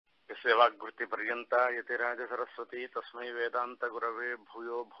यस्य वाग्वृत्तिपर्यन्ता यतिराजसरस्वती तस्मै वेदान्तगुरवे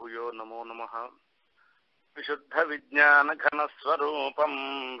भूयो भूयो नमो नमः। विशुद्धविज्ञानघनस्वरूपम्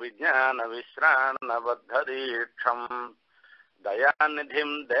विज्ञानविश्राणबद्धदीक्षम्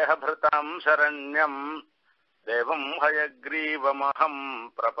दयानिधिम् देहभृताम् शरण्यम् देवम् हयग्रीवमहम्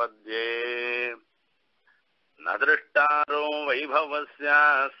प्रपद्ये। न दृष्टारो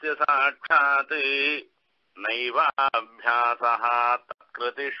वैभवस्यास्य साक्षात् नैवाभ्यासः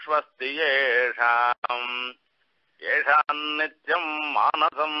तत्कृतिष्वस्ति येषाम् येषाम् नित्यम्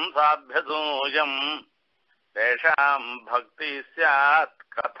मानसम् साभ्यसूयम् तेषाम् भक्ति स्यात्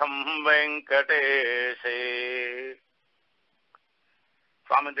कथम् वेङ्कटेशे।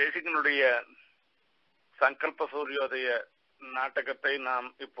 स्वामी தேசிகனுடைய சங்கல்ப சூரியோதய நாடகத்தை நாம்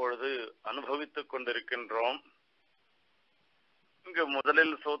இப்பொழுது அனுபவித்துக் கொண்டிருக்கின்றோம். இங்கு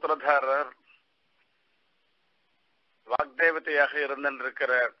முதலில் சூத்திரதாரர் வாக்தேவதையாக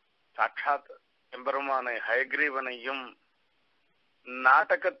இருந்திருக்கிற சாட்சாத் எம்பெருமானை ஹயக்ரீவனையும்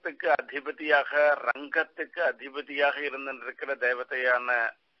நாடகத்துக்கு அதிபதியாக ரங்கத்துக்கு அதிபதியாக இருந்திருக்கிற தேவதையான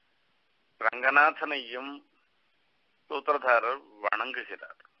ரங்கநாதனையும் சூத்திரதாரர்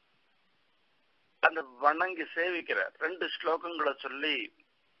வணங்குகிறார். அந்த வணங்கி சேவிக்கிறார். 2 ஸ்லோகங்களை சொல்லி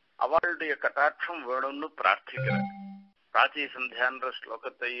அவளுடைய கட்டாட்சம் வேணும்னு பிரார்த்திக்கிறார். பிராச்சி சந்தியான்ற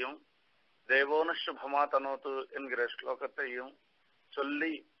ஸ்லோகத்தையும் தேவோன சுபமா தனோத்து என்கிற ஸ்லோகத்தையும்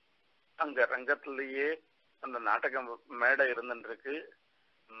சொல்லி அங்க ரங்கத்திலேயே அந்த நாடகம் மேடை இருந்துருக்கு.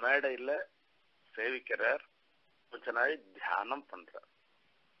 மேடையில சேவிக்கிறார். கொஞ்ச நாள் தியானம் பண்றார்.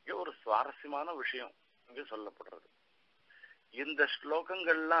 இங்க ஒரு சுவாரஸ்யமான விஷயம் இங்க சொல்லப்படுறது. இந்த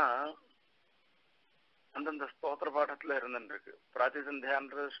ஸ்லோகங்கள்லாம் அந்தந்த ஸ்தோத்திர பாடத்துல இருந்துருக்கு. பிராச்சி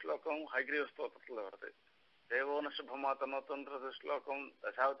சந்தியான்ற ஸ்லோகம் ஹயக்ரீவ ஸ்தோத்திரத்துல வருது. தேவோன சுபமாத்தனோத்துன்றது ஸ்லோகம்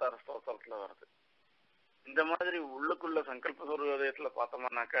தசாவதார ஸ்தோத்திரத்துல வருது. இந்த மாதிரி உள்ளுக்குள்ள சங்கல்ப சூரியோதயத்துல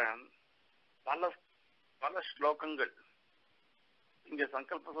பார்த்தோம்னாக்கா பல பல ஸ்லோகங்கள் இங்க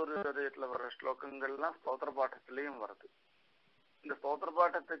சங்கல்ப சூரியோதயத்துல வர்ற ஸ்லோகங்கள்லாம் ஸ்தோத்திர பாட்டத்திலையும் வருது. இந்த ஸ்தோத்திர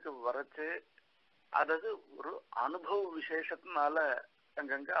பாட்டத்துக்கு வரைச்சு அதாவது ஒரு அனுபவ விசேஷத்தினால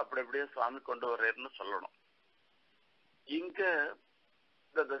அங்கங்க அப்படி அப்படியே சுவாமி கொண்டு வர்றேன்னு சொல்லணும். இங்க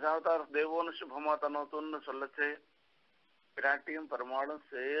இந்த தசாவதார தேவோன சுபமா தனோத்துன்னு சொல்லச்சு பிராட்டியும் பெருமாளும்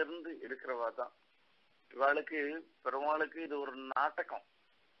சேர்ந்து இருக்கிறவா தான். இவாளுக்கு பெருமாளுக்கு இது ஒரு நாடகம்.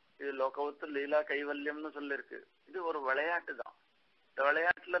 இது லோகவத்து லீலா கைவல்யம்னு சொல்லிருக்கு. இது ஒரு விளையாட்டு தான். இந்த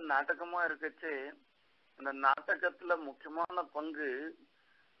விளையாட்டுல நாடகமா இருக்கச்சு அந்த நாடகத்துல முக்கியமான பங்கு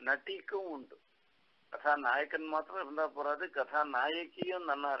நட்டிக்கும் உண்டு. கதா நாயக்கன் மாத்திரம் இருந்தா போறாது, கதா நாயக்கியும்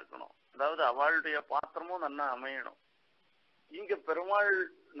நன்னா இருக்கணும். அதாவது அவளுடைய பாத்திரமும் நன்னா அமையணும். இங்க பெருமாள்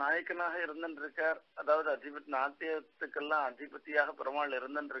நாயக்கனாக இருந்துருக்கார். அதாவது நாட்டியத்துக்கெல்லாம் அதிபதியாக பெருமாள்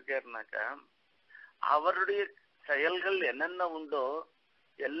இருந்துருக்காருனாக்கா அவருடைய செயல்கள் என்னென்ன உண்டோ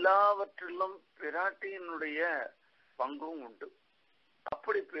எல்லாவற்றிலும் பிராட்டியினுடைய பங்கும் உண்டு.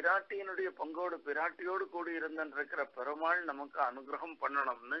 அப்படி பிராட்டியினுடைய பங்கோடு பிராட்டியோடு கூடி இருந்திருக்கிற பெருமாள் நமக்கு அனுகிரகம்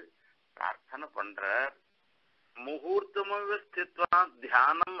பண்ணணும்னு பிரார்த்தனை பண்றார். முகூர்த்தமாக ஸ்தித்வா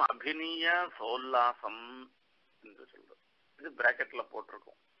தியானம் அபிநீய சோல்லாசம் என்று சொல்ற. இது பிராக்கெட்ல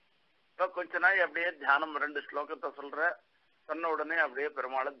போட்டிருக்கோம். இப்ப கொஞ்ச நாள் அப்படியே தியானம் 2 ஸ்லோகத்தை சொல்ற. சொன்ன உடனே அப்படியே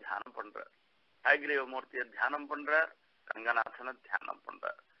பெருமாளை தியானம் பண்ற. ஹயக்ரீவ மூர்த்தியை தியானம் பண்ற. ரங்கநாதனை தியானம் பண்ற.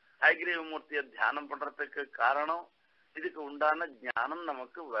 ஹயக்ரீவ மூர்த்தியை தியானம் பண்றதுக்கு காரணம் இதுக்கு உண்டான ஞானம்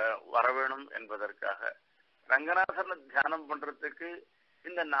நமக்கு வர வேணும் என்பதற்காக. ரங்கநாதனை தியானம் பண்றதுக்கு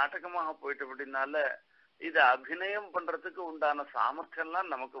இந்த நாடகமாக போயிட்டு அப்படின்னால இது அபிநயம் பண்றதுக்கு உண்டான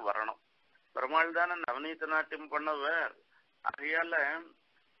சாமர்த்தியம்லாம் நமக்கு வரணும். பெருமாள் தானே நவநீத நாட்டியம் பண்ணவர். ஆகையால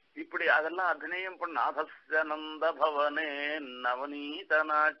இப்படி அதெல்லாம் அபிநயம் பண்ண ஆதஸ்யனந்த பவனே நவநீத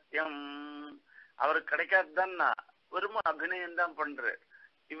நாட்டியம் அவருக்கு கிடைக்காதுதான். வெறும் அபிநயம் தான் பண்றாரு.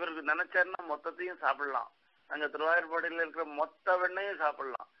 இவருக்கு நினைச்சாருன்னா மொத்தத்தையும் சாப்பிடலாம். அங்க திருவாயூர்பாடியில இருக்கிற மொத்த வெண்ணையும்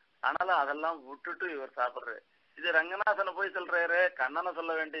சாப்பிடலாம். ஆனாலும் அதெல்லாம் விட்டுட்டு இவர் சாப்பிடுறாரு. இது ரங்கநாதனை போய் சொல்றாரு, கண்ணனை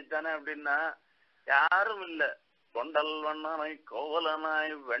சொல்ல வேண்டியது தானே அப்படின்னா யாரும் இல்ல. கொண்டல் வண்ணனை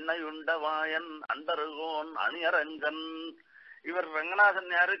கோவலனாய் வெண்ணையுண்டவாயன் அண்டருகோன் அணியரங்கன். இவர்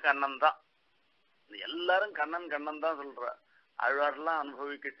ரங்கநாதன் யாரு? கண்ணன் தான். எல்லாரும் கண்ணன் கண்ணன் தான் சொல்றார். ஆழ்வாரெல்லாம்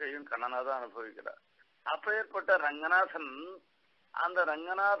அனுபவிக்க செய்யும் கண்ணனா தான் அனுபவிக்கிறார். அப்பேற்பட்ட ரங்கநாதன் அந்த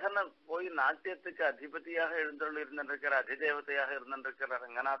ரங்கநாதனை போய் நாட்டியத்துக்கு அதிபதியாக இருந்திருக்கிற அதிதேவதையாக இருந்திருக்கிற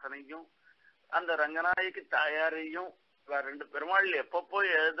ரங்கநாதனையும் அந்த ரங்கநாயகி தாயாரையும் 2 பெருமாள் எப்பப்போ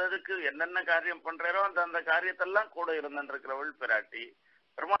எதுக்கு என்னென்ன காரியம் பண்றாரோ அந்த காரியத்தெல்லாம் கூட இருந்திருக்கிறவள் பிராட்டி.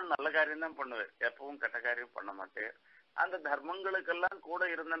 பெருமாள் நல்ல காரியம் தான் பண்ணுவார், எப்பவும் கெட்ட காரியம் பண்ண மாட்டேன். அந்த தர்மங்களுக்கெல்லாம் கூட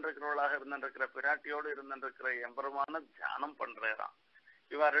இருந்திருக்கிறவளாக இருந்திருக்கிற பிராட்டியோடு இருந்திருக்கிற எம்பெருமான தியானம் பண்றாராம்.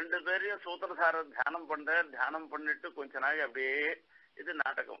 இவ 2 பேரையும் சூத்திரசார தியானம் பண்ற. தியானம் பண்ணிட்டு கொஞ்ச நாள் அப்படியே இது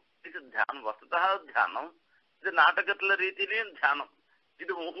நாடகம், இது தியானம், வஸ்துதா தியானம், இது நாடகத்துல ரீதியிலையும் தியானம்.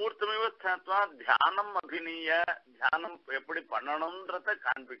 இது முகூர்த்தமே தியானம் அபிநீய தியானம் எப்படி பண்ணணும்ன்றத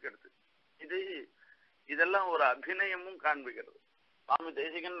காண்பிக்கிறது. இதெல்லாம் ஒரு அபிநயமும் காண்பிக்கிறது. சுவாமி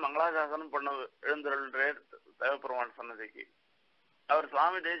தேசிகன் மங்களாசாசனம் பண்ண எழுந்தருள்ற தேவபெருமான சன்னதிக்கு அவர்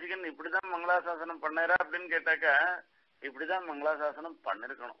சுவாமி தேசிகன் இப்படிதான் மங்களாசாசனம் பண்ணாரா அப்படின்னு கேட்டாக்கா இப்படிதான் மங்களாசாசனம்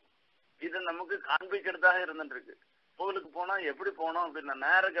பண்ணிருக்கணும். இது நமக்கு காண்பிக்கிறதாக இருந்துருக்கு. கோவிலுக்கு போனா எப்படி போகணும் அப்படின்னா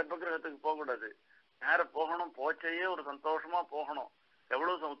நேர கர்ப்பகிரகத்துக்கு போகக்கூடாது. நேர போகணும், போச்சையே ஒரு சந்தோஷமா போகணும்.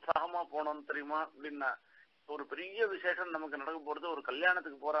 எவ்வளவு உற்சாகமா போகணும்னு தெரியுமா அப்படின்னா ஒரு பெரிய விசேஷம் நமக்கு நடக்க போறது ஒரு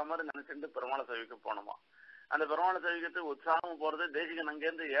கல்யாணத்துக்கு போற மாதிரி நினைச்சுட்டு பெருமாளை சேவிக்க போனோமா. அந்த பெருமாளை சேவிக்கிறதுக்கு உற்சாகம் போறது தேசிகன்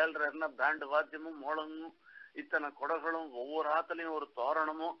அங்கேருந்து 7:30 பேண்டு வாத்தியமும் மோளமும் இத்தனை குடகளும் ஒவ்வொரு ஆத்துலயும் ஒரு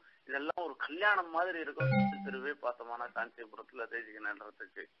தோரணமும் இதெல்லாம் ஒரு கல்யாணம் மாதிரி இருக்கும். திருவே பார்த்தோம்னா காஞ்சிபுரத்துல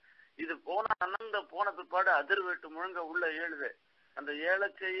தேசிகன்றதுக்கு இது போன அனந்த போன பிற்பாடு அதிர்வேட்டு முழுங்க உள்ள ஏழுது. அந்த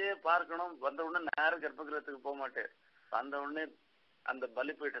ஏழச்சையே பார்க்கணும். வந்த உடனே நேர கர்ப்பகிரகத்துக்கு போக மாட்டேன். வந்த உடனே அந்த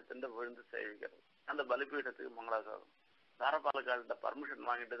பலிபீட்டத்தின் விழுந்து சேவிக்கிறது. அந்த பலிபீட்டத்துக்கு மங்களாசாசனம் தாரபாலக்கால்கிட்ட பர்மிஷன்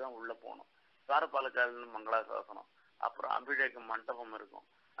வாங்கிட்டு தான் உள்ள போகணும். தாரபாலக்கால் மங்களாசாசனம், அப்புறம் அபிஷேக மண்டபம் இருக்கும்.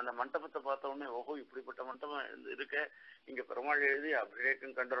 அந்த மண்டபத்தை பார்த்த உடனே ஓஹோ இப்படிப்பட்ட மண்டபம் இருக்க, இங்க பெருமாள் எழுதி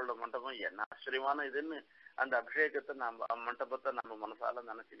அபிஷேகம் கண்டரோட மண்டபம் என்ன ஆச்சரியமான இதுன்னு அந்த அபிஷேகத்தை நம்ம மண்டபத்தை நம்ம மனசால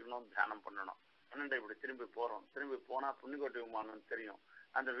நினைச்சுக்கணும், தியானம் பண்ணணும். என்னண்டா இப்படி திரும்பி போறோம், திரும்பி போனா புண்ணிக்கோட்டை விமானம் தெரியும்.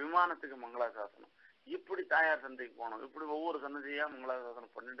 அந்த விமானத்துக்கு மங்களாசாசனம், இப்படி தாயார் சந்தைக்கு போகணும். இப்படி ஒவ்வொரு சன்னதியா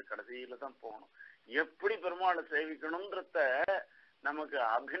மங்களாசாசனம் பண்ணிட்டு கடைசியில தான் போகணும். எப்படி பெருமாளை சேவிக்கணும்ன்றத நமக்கு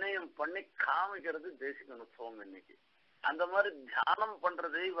அபிநயம் பண்ணி காமிக்கிறது தேசிக உற்சவம் இன்னைக்கு. அந்த மாதிரி தியானம்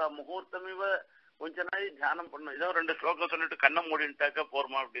பண்றது இவ முகூர்த்தம் இவ கொஞ்ச நாள் தியானம் பண்ணும். ஏதோ 2 ஸ்லோகம் சொல்லிட்டு கண்ணை மூடிட்டாக்கா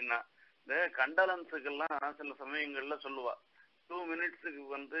போருமா அப்படின்னா இந்த கண்டலன்ஸுக்கெல்லாம் சில சமயங்கள்ல சொல்லுவா 2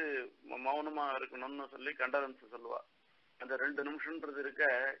 மினிட்ஸுக்கு மௌனமா இருக்கணும்னு சொல்லி கண்டலன்ஸ் சொல்லுவா. அந்த 2 நிமிஷம்ன்றது இருக்க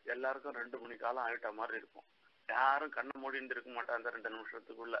எல்லாருக்கும் 2 மணி காலம் ஆயிட்ட மாதிரி இருக்கும். யாரும் கண்ணை மூடிட்டு இருக்க மாட்டா அந்த 2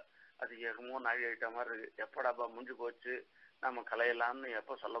 நிமிஷத்துக்குள்ள. அது ஏகமோ நாழி ஆயிட்ட மாதிரி இருக்கு. எப்படாப்பா முடிஞ்சு போச்சு நம்ம கலையலாம்னு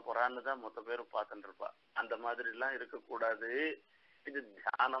எப்ப சொல்ல போறான்னு தான் மொத்த பேரும் பார்த்துட்டு இருப்பா. அந்த மாதிரி எல்லாம் இருக்கக்கூடாது. இது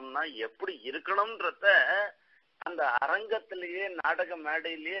தியானம்னா எப்படி இருக்கணும்ன்றத அந்த அரங்கத்திலேயே நாடக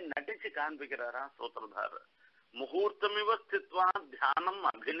மேடையிலேயே நடிச்சு காண்பிக்கிறாராம் சூத்திரதாரர். முகூர்த்தமிவ ஸ்தித்வா தியானம்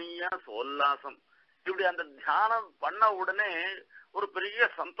அபிநீய சோல்லாசம். இப்படி அந்த தியானம் பண்ண உடனே ஒரு பெரிய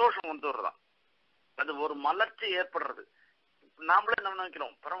சந்தோஷம் வந்துடுறான். அது ஒரு மலர்ச்சி ஏற்படுறது. நாமளே நம்ம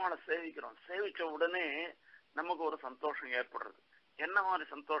நினைக்கிறோம் பெருமாளை சேவிக்கிறோம், சேவிச்ச உடனே நமக்கு ஒரு சந்தோஷம் ஏற்படுறது. என்ன மாதிரி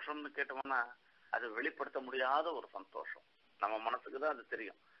சந்தோஷம்னு கேட்டோம்னா அது வெளிப்படுத்த முடியாத ஒரு சந்தோஷம். நம்ம மனசுக்கு தான் அது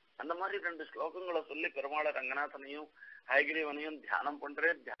தெரியும். அந்த மாதிரி 2 ஸ்லோகங்களை சொல்லி பெருமாளை ரங்கநாதனையும் ஹயகிரீவனையும் தியானம்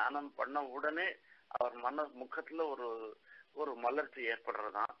பண்றேன். தியானம் பண்ண உடனே அவர் முகத்துல ஒரு மலர்ச்சி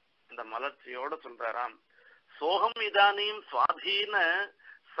ஏற்படுறதுதான். அந்த மலர்ச்சியோட சொல்றாராம், சோகம் இதானியும் சுவாதீன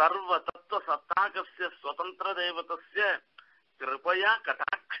சர்வ தத்துவ சத்தாகஸ்ய ஸ்வதந்திர தேவதஸ்ய கிருபையா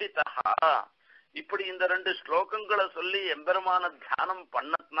கடாட்சிதா. இப்படி இந்த 2 ஸ்லோகங்களை சொல்லி எம்பெருமான தியானம்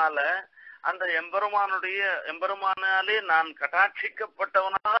பண்ணதுனால அந்த எம்பெருமானாலே நான்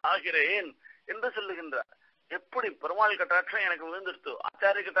கட்டாட்சிக்கப்பட்டவனாக ஆகிறேன் என்று சொல்லுகின்றார். எப்படி பெருமாள் கட்டாட்சம் எனக்கு விழுந்துருத்து,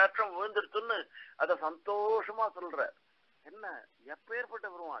 ஆச்சாரிய கட்டாட்சம் விழுந்துருத்துன்னு அத சந்தோஷமா சொல்ற. என்ன எப்பேற்பட்ட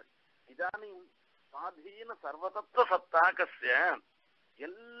பெருமாள்! இதானியும் சுவாதீன சர்வதத்துவ சத்தாகஸ்ய,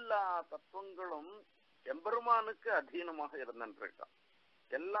 எல்லா தத்துவங்களும் எம்பெருமானுக்கு அதீனமாக இருந்திருக்கான்.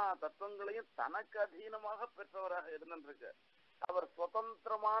 எல்லா தத்துவங்களையும் தனக்கு அதீனமாக பெற்றவராக இருந்திருக்க. அவர்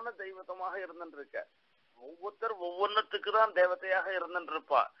சுதந்திரமான தெய்வத்தமாக இருந்திருக்க. ஒவ்வொருத்தர் ஒவ்வொன்னுத்துக்கு தான் தேவதையாக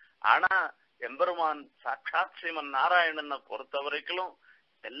இருந்திருப்பா. ஆனா எம்பெருமான் சாட்சாத் ஸ்ரீமன் நாராயணனை பொறுத்த வரைக்கும்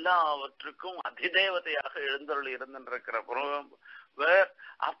எல்லாவற்றுக்கும் அதிதேவதையாக எழுந்தருள் இருந்திருக்கிற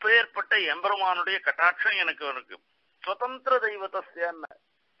அப்பேற்பட்ட எம்பெருமானுடைய கட்டாட்சம் எனக்கு இருக்கு. சுதந்திர தெய்வத்தஸ்யான்னு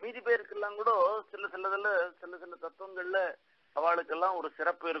மீதி பேருக்கெல்லாம் கூட சில தத்துவங்கள்ல அவளுக்கெல்லாம் ஒரு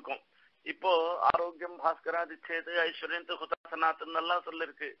சிறப்பு இருக்கும். இப்போ ஆரோக்கியம் பாஸ்கராதி சேது ஐஸ்வர்யத்து ஹுதாசனாத்துன்னு எல்லாம்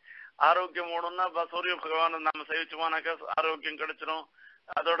சொல்லிருக்கு. ஆரோக்கியம் வேணும்னா சூரிய பகவான நாம சேவிச்சோமானாக்கா ஆரோக்கியம் கிடைச்சிடும்.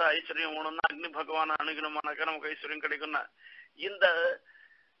 அதோட ஐஸ்வர்யம் வேணும்னா அக்னி பகவான அணுகணுமானாக்கா நமக்கு ஐஸ்வர்யம் கிடைக்கும்னா இந்த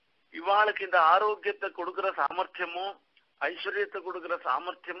இவாளுக்கு இந்த ஆரோக்கியத்தை கொடுக்குற சாமர்த்தியமும் ஐஸ்வர்யத்தை கொடுக்குற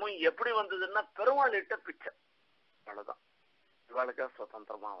சாமர்த்தியமும் எப்படி வந்ததுன்னா பெருமாள் இட்ட பிச்சை. அவ்வளவுதான். இவாளுக்கா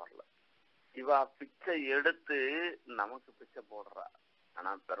சுதந்திரமா வரல. இவா பிச்சை எடுத்து நமக்கு பிச்சை போடுறா.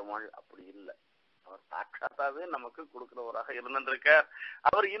 ஆனா பெருமாள் அப்படி இல்லை. அவர் சாட்சாத்தாவே நமக்கு கொடுக்கிறவராக இருந்திருக்கார்.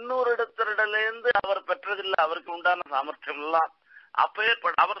 அவர் இன்னொரு இடத்திலிருந்து அவர் பெற்றதில்லை. அவருக்கு உண்டான சாமர்த்தியம் எல்லாம்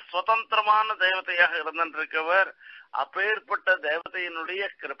அப்பேற்பட்ட அவர் சுதந்திரமான தேவதையாக இருந்திருக்கவர். அப்பேற்பட்ட தேவதையினுடைய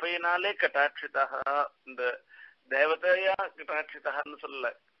கிருபையினாலே கட்டாட்சிதாக, இந்த தேவதையா கட்டாட்சிதான்னு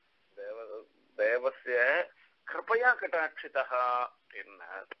சொல்ல தேவசிய கிருபையா கட்டாட்சிதா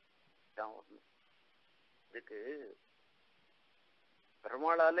அப்படின்னார். இதுக்கு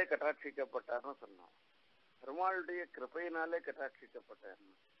பெருமாளாலே கட்டாட்சிக்கப்பட்டார்னு சொன்னோம். பெருமாளுடைய கிருபையினாலே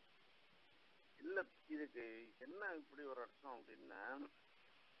கட்டாட்சிக்கப்பட்டார்னு இல்ல. இதுக்கு என்ன இப்படி ஒரு அர்த்தம் அப்படின்னா,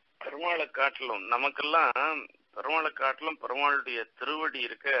 பெருமாளை காட்டிலும் நமக்கெல்லாம் பெருமாளை காட்டிலும் பெருமாளுடைய திருவடி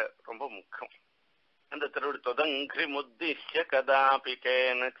இருக்க ரொம்ப முக்கியம். அந்த திருவடி தொதங்கிரி முத்திஷ்ய கதாபி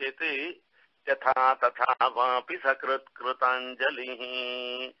கேனசித் யதா ததா வாபி சக்ருத் கிருதாஞ்சலி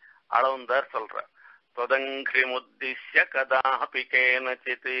அளவுந்தார் சொல்ற. தொதங்கிரி முத்திஷ்ய கதாபி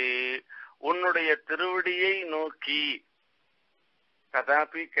கேனசித், உன்னுடைய திருவடியை நோக்கி,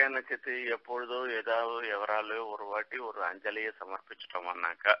 கதாபி கேனச்சித்து எப்பொழுதோ ஏதாவது எவராலோ ஒரு வாட்டி ஒரு அஞ்சலியை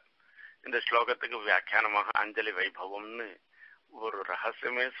சமர்ப்பிச்சிட்டோம்னாக்கா, இந்த ஸ்லோகத்துக்கு வியாக்கியானமாக அஞ்சலி வைபவம்னு ஒரு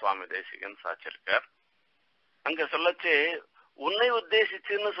ரகசியமே சுவாமி தேசிகன் சாச்சிருக்கார். அங்க சொல்லச்சு உன்னை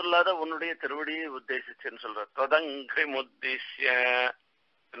உத்தேசிச்சுன்னு சொல்லாத உன்னுடைய திருவடியை உத்தேசிச்சுன்னு சொல்ற. தொதங்கிரி முத்திஷ்ய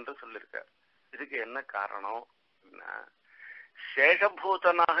என்று சொல்லியிருக்கார். இதுக்கு என்ன காரணம் அப்படின்னா,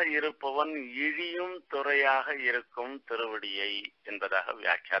 சேஷபூதனாக இருப்பவன் இழியும் துறையாக இருக்கும் திருவடியை என்பதாக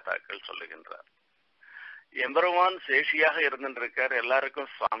வியாக்கியாதாக்கள் சொல்லுகின்றார். எம்பெருமான் சேஷியாக இருந்திருக்கார்,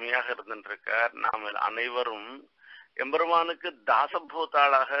 எல்லாருக்கும் சுவாமியாக இருந்திருக்கார். நாம் அனைவரும் எம்பெருமானுக்கு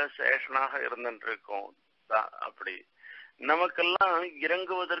தாசபூதாளாக சேஷனாக இருந்திருக்கோம். அப்படி நமக்கெல்லாம்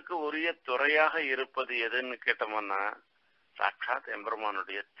இறங்குவதற்கு உரிய துறையாக இருப்பது எதுன்னு கேட்டோம்னா, சாட்சாத்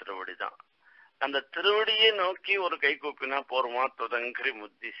எம்பெருமானுடைய திருவடிதான். அந்த திருவடியை நோக்கி ஒரு கை கூப்பினா போருமா, தொதங்கிரி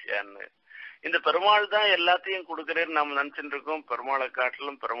முத்திஷ்யான்னு. இந்த பெருமாள் தான் எல்லாத்தையும் கொடுக்கிறேன்னு நம்ம நினைச்சுட்டு இருக்கோம். பெருமாளை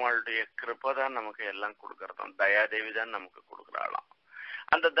காட்டிலும் பெருமாளுடைய கிருப்பை தான் நமக்கு எல்லாம் கொடுக்கறதும். தயாதேவி தான் நமக்கு கொடுக்குறாளாம்.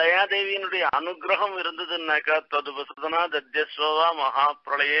 அந்த தயாதேவியினுடைய அனுகிரகம் இருந்ததுன்னாக்கா, தொதுபசுதனா தத்யஸ்வா மகா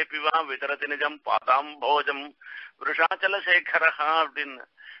பிரளயேபிவா விதரதி நிஜம் பாதாம் போஜம் விருஷாச்சல சேகரஹா அப்படின்னு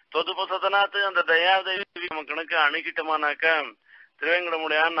தொதுபசுதனாத்து அந்த தயாதேவி நம்ம கணக்கு அணுகிட்டோமானாக்கா,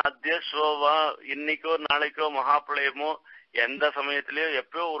 திருவேங்கடமுடியான் அத்தியஸ்வா இன்னைக்கோ நாளைக்கோ மகாபிரளயமோ எந்த சமயத்திலயோ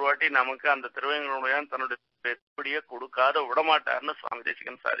எப்பயோ ஒரு வாட்டி நமக்கு அந்த திருவேங்கடமுடியான் தன்னுடைய கொடுக்காத விடமாட்டார்னு சுவாமி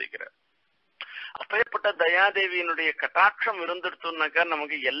தேசிகன் சாதிக்கிறார். அப்பேற்பட்ட தயாதேவியினுடைய கட்டாட்சம் இருந்துடுத்துனாக்கா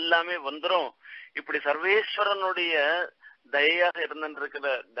நமக்கு எல்லாமே வந்துடும். இப்படி சர்வேஸ்வரனுடைய தயையாக இருந்துருக்கிற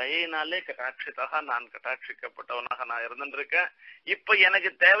தயினாலே கட்டாட்சிதாக நான் கட்டாட்சிக்கப்பட்டவனாக நான் இருந்துருக்கேன். இப்ப எனக்கு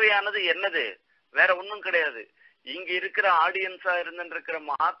தேவையானது என்னது? வேற ஒன்னும் கிடையாது. இங்க இருக்கிற ஆடியன்ஸா இருந்துருக்கிற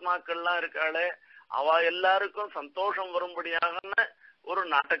மகாத்மாக்கள்லாம் இருக்காளே, அவ எல்லாருக்கும் சந்தோஷம் வரும்படியாக ஒரு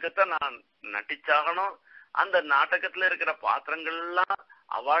நாடகத்தை நான் நட்டிச்சாகணும். அந்த நாடகத்துல இருக்கிற பாத்திரங்கள் எல்லாம்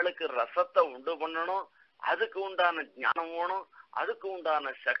அவளுக்கு ரசத்தை உண்டு பண்ணணும். அதுக்கு உண்டான ஞானம் வேணும், அதுக்கு உண்டான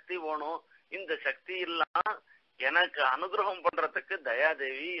சக்தி வேணும். இந்த சக்தி எல்லாம் எனக்கு அனுகிரகம் பண்றதுக்கு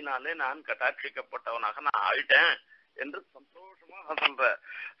தயாதேவினாலே நான் கட்டாட்சிக்கப்பட்டவனாக நான் ஆயிட்டேன் என்று சந்தோஷமாக சொல்ற.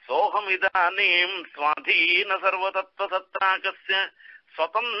 சோகம் இதானீம் ஸ்வாதீன சர்வதத்துவ சத்தாகஸ்ய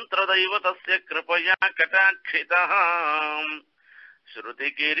ஸ்வதந்திர தெய்வதஸ்ய கிருபயா கட்டாட்சிதாம் ஸ்ருதி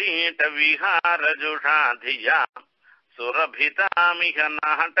கிரீட விஹாரஜுஷாதியா சுரபிதாமிக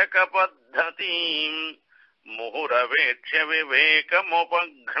நாடக பத்ததீம் முஹுரவேட்ச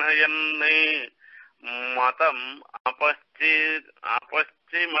விவேகமுபக்னயன் மதம்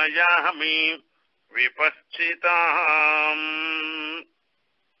அபஸ்சிமயாமி விபஸ்சிதாம்.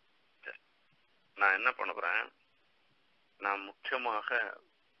 நான் என்ன பண்ண போறேன், நான் முக்கியமாக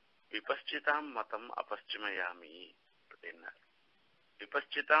விபஸ்சிதாம் மதம் அபஸ்சிமயாமி அப்படின்னா,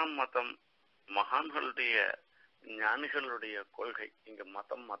 விபஸ்சிதாம் மதம் மகான்களுடைய ஞானிகளுடைய கொள்கை. இங்க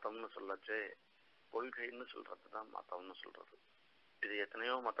மதம் மதம்னு சொல்லச்சு கொள்கைன்னு சொல்றதுதான் மதம்னு சொல்றது. இது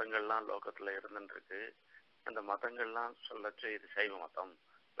எத்தனையோ மதங்கள்லாம் லோகத்துல இருந்துருக்கு. அந்த மதங்கள்லாம் சொல்லச்சு இது சைவ மதம்,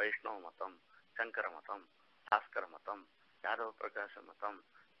 வைஷ்ணவ மதம், சங்கர மதம், பாஸ்கர மதம், யாதவ பிரகாச மதம்,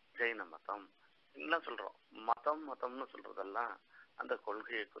 ஜெயின மதம் எல்லாம் சொல்றோம். மதம் மதம்னு சொல்றதெல்லாம் அந்த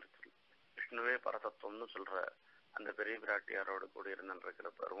கொள்கையை குறித்து. விஷ்ணுவே பரதத்துவம்னு சொல்ற அந்த பெரிய பிராட்டியாரோடு கூட இருந்துருக்கிற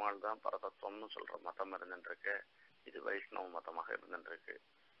பெருமாள் தான் பரதத்துவம்னு சொல்ற மதம் இருந்துருக்கு. இது வைஷ்ணவ மதமாக இருந்துருக்கு.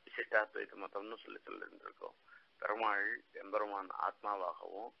 விசிஷ்டாத்வைத மதம்னு சொல்லி இருந்திருக்கோம். பெருமாள் எம்பெருமான்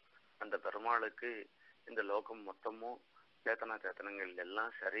ஆத்மாவாகவும் அந்த பெருமாளுக்கு இந்த லோகம் மொத்தமும் சேத்தனா சேத்தனங்கள்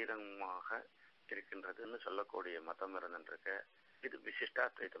எல்லாம் சரீரமாக இருக்கின்றதுன்னு சொல்லக்கூடிய மதம் இருந்துருக்கு. இது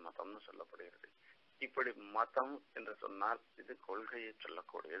விசிஷ்டாத்வைத மதம்னு சொல்லப்படுகிறது. இப்படி மதம் என்று சொன்னால் இது கொள்கையை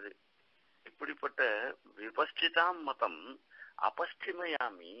சொல்லக்கூடியது. இப்படிப்பட்ட விபஸ்சிதாம் மதம்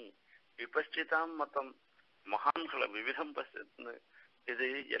அபஸ்டிமயாமி. விபஸ்சிதாம் மதம் மகான்களை விவிதம் பசித்து, இது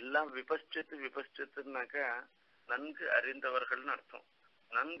எல்லாம் விபஸ்சித்து விபஸ்சித்துனாக்கா நன்கு அறிந்தவர்கள்னு அர்த்தம்.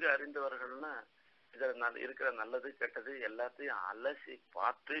 நன்கு அறிந்தவர்கள்னா இதுல இருக்கிற நல்லது கெட்டது எல்லாத்தையும் அலசி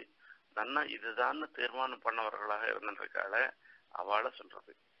பார்த்து நன்னா இதுதான் தீர்மானம் பண்ணவர்களாக இருந்திருக்காள அவளை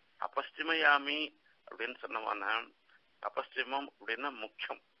சொல்றது. அபஸ்டிமயாமி அப்படின்னு சொன்னவானா அபஸ்டிமம் அப்படின்னா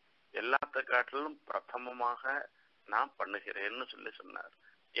முக்கியம், எல்லாத்த காட்டிலும் பிரதமமாக நான் பண்ணுகிறேன்னு சொன்னார்.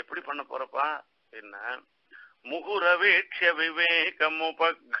 எப்படி பண்ண போறப்பா என்ன? முகுரவேட்சிய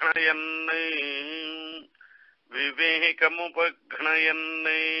விவேகமுபக்னயன்னு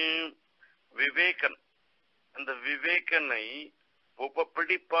விவேகன், அந்த விவேகனை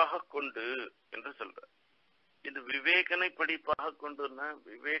உபப்பிடிப்பாக கொண்டு என்று சொல்ற. இது விவேகனை பிடிப்பாக கொண்டுன்னா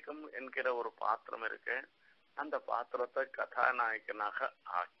விவேகம் என்கிற ஒரு பாத்திரம் இருக்கு, அந்த பாத்திரத்தை கதாநாயகனாக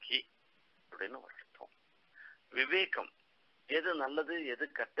ஆக்கி அப்படின்னு அர்த்தம். விவேகம் எது நல்லது எது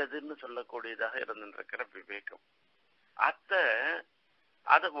கெட்டதுன்னு சொல்லக்கூடியதாக இருந்துருக்கிற விவேகம்.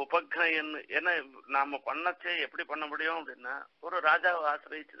 அத உபக்னயன் ஏன்னா நாம பண்ணச்சே எப்படி பண்ண முடியும் அப்படின்னா ஒரு ராஜாவை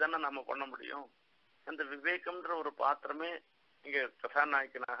ஆசிரியிச்சு தானே நாம பண்ண முடியும். அந்த விவேகம்ன்ற ஒரு பாத்திரமே இங்க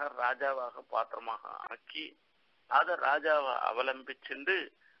கதாநாயகனாக ராஜாவாக பாத்திரமாக ஆக்கி அத ராஜாவை அவலம்பிச்சுண்டு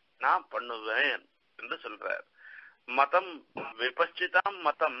நான் பண்ணுவேன் என்று சொல்றார். மதம் விபச்சிதாம்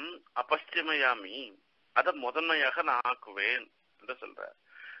மதம் அபஸ்டிமயாமி, அத முதன்மையாக நான் ஆக்குவேன் என்று சொல்றார்.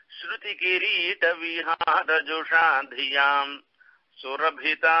 ஸ்ருதி கிரீட விஹாரஜுஷாதியாம்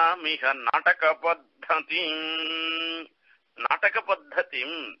சுரபிதாமிக நாடக பத்ததி,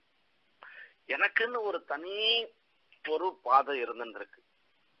 எனக்குன்னு ஒரு தனி ஒரு பாதை இருந்துருக்கு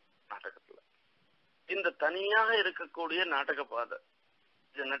நாடகத்துல. இந்த தனியாக இருக்கக்கூடிய நாடக பாதை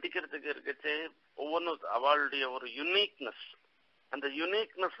இது நடிக்கிறதுக்கு இருக்கச்சே ஒவ்வொன்றும் அவளுடைய ஒரு யுனிக்னஸ், அந்த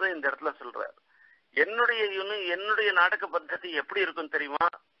யுனிக்னஸ் இந்த இடத்துல சொல்றார். என்னுடைய நாடக பத்தி எப்படி இருக்கும் தெரியுமா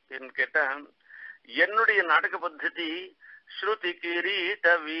கேட்டா, என்னுடைய நாடக பத்தி ஸ்ருதி கிரீட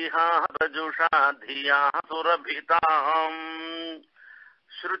விஹாரஜுஷாதியா சுரபிதாம்.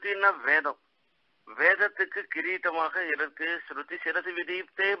 ஸ்ருதின வேதம், வேதத்துக்கு கிரீட்டமாக இருக்கு. ஸ்ருதி சிரசி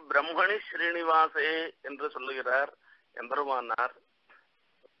விதீப்தே பிரம்மணி ஸ்ரீனிவாசே என்று சொல்லுகிறார் எம்பெருமானார்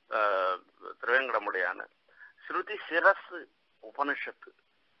திருவேங்கடமுடையான. ஸ்ருதி சிரஸ் உபனிஷத்து,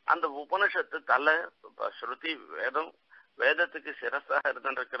 அந்த உபனிஷத்து தலை ஸ்ருதி வேதம், வேதத்துக்கு சிரஸாக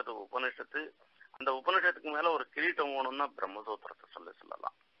இருந்திருக்கிறது உபனிஷத்து. அந்த உபனிஷத்துக்கு மேல ஒரு கிரீட்டம் வேணும்னா பிரம்மசூத்திரத்தை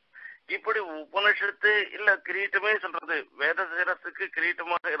சொல்லலாம். இப்படி உபனிஷத்து இல்ல கிரீட்டமே சொல்றது, வேத சிரஸுக்கு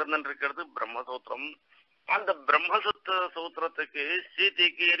கிரீட்டமாக இருந்திருக்கிறது பிரம்மசூத்திரம். அந்த பிரம்மசூத்திரத்துக்கு ஸ்ருதி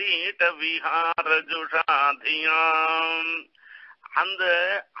கிரீட விஹாரஜுஷாதியாம், அந்த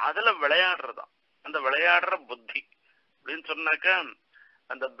அதுல விளையாடுறதான், அந்த விளையாடுற புத்தி அப்படின்னு சொன்னாக்க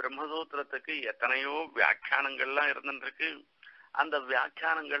அந்த பிரம்மசூத்திரத்துக்கு எத்தனையோ வியாக்கியானங்கள்லாம் இருந்துருக்கு. அந்த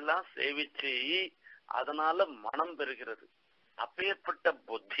வியாக்கியானங்கள்லாம் சேவிச்சு அதனால மனம் பெறுகிறது. அப்பேற்பட்ட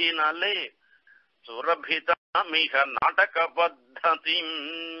புத்தினாலே சுரபிதா மிக நாடக பத்ததி,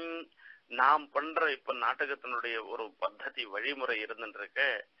 நாம் பண்ற இப்ப நாடகத்தினுடைய ஒரு பத்ததி வழிமுறை இருந்துருக்க,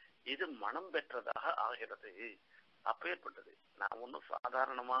 இது மனம் பெற்றதாக ஆகிறது. அப்பேற்பட்டது. நான் ஒன்னும்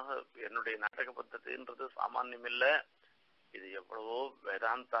சாதாரணமாக என்னுடைய நாடக பத்ததின்றது சாமானியம் இல்ல. இது எவ்வளவோ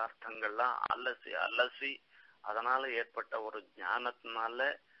வேதாந்தார்த்தங்கள்லாம் அலசி அதனால ஏற்பட்ட ஒரு ஞானத்தினால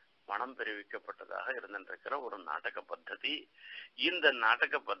மனம் பெருவிக்கப்பட்டதாக இருந்திருக்கிற ஒரு நாடக பத்ததி. இந்த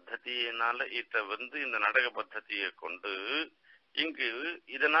நாடக பத்ததியினால இந்த நாடக பத்ததியை கொண்டு இங்கு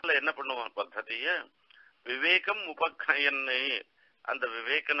இதனால என்ன பண்ணுவோம் பத்ததிய விவேகம் உபக்னயன்னு, அந்த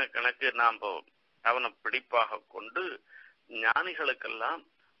விவேகன கணக்கு நாம் அவனை பிடிப்பாக கொண்டு ஞானிகளுக்கெல்லாம்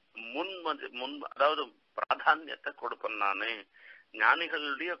அதாவது பிராதான்யத்தை கொடுப்பேன் நானு.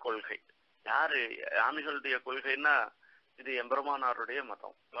 ஞானிகளுடைய கொள்கை யாரு? ஞானிகளுடைய கொள்கைன்னா இது எம்பெருமானாருடைய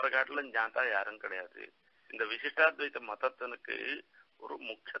மதம். அவரை காட்டிலும் ஞாத்தா யாரும் கிடையாது. இந்த விசிஷ்டாத்வைத மதத்தினுக்கு ஒரு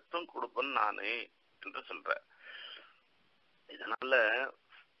முக்கியத்துவம் கொடுப்பேன் நானு என்று சொல்ற. இதனால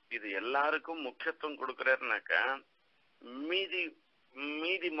இது எல்லாருக்கும் முக்கியத்துவம் கொடுக்கிறாருனாக்க மீதி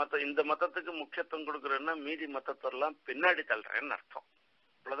மதம், இந்த மதத்துக்கு முக்கியத்துவம் கொடுக்கறேன்னா மீதி மதத்தெல்லாம் பின்னாடி தள்ளுறேன்னு அர்த்தம்.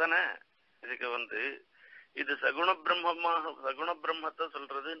 அவ்வளவுதானே? இதுக்கு இது சகுண பிரம்மத்தை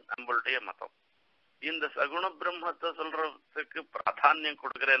சொல்றது நம்மளுடைய மதம். இந்த சகுண பிரம்மத்தை சொல்றதுக்கு பிராதானியம்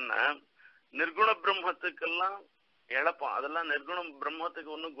கொடுக்கறேன்னா நிர்குண பிரம்மத்துக்கெல்லாம் இழப்போம். அதெல்லாம் நிர்குண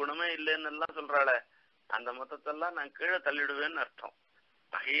பிரம்மத்துக்கு ஒன்னும் குணமே இல்லைன்னு எல்லாம் சொல்றாளே, அந்த மதத்தெல்லாம் நான் கீழே தள்ளிடுவேன்னு அர்த்தம்.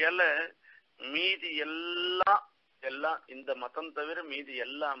 ஆகையால மீதி எல்லாம் இந்த மதம் தவிர மீதி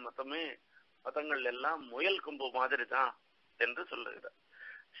எல்லா மதங்கள் எல்லாம் முயல் கொம்பு மாதிரி தான் என்று சொல்லுகிறார்.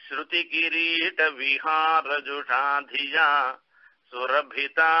 ஸ்ருதி கிரீட விஹாரஜுஷாதியா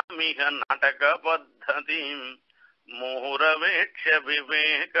சுரபிதாமிக நாடக பத்ததி முஹுரவேட்ச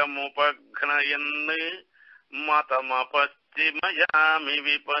விவேகமுபக்னயன்னு மதமபஸ்திமயாமி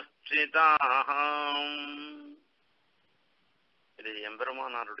விபஸ்சிதாம். இது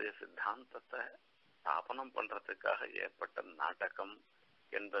எம்பெருமானாருடைய சித்தாந்தத்தை ஸ்தாபனம் பண்றதுக்காக ஏற்பட்ட நாடகம்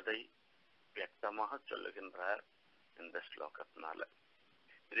என்பதை வியக்தமாக சொல்லுகின்றார் இந்த ஸ்லோகத்தினால.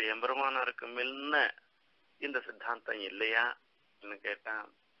 இது எம்பெருமானாருக்கு முன்ன இந்த சித்தாந்தம் இல்லையா கேட்டா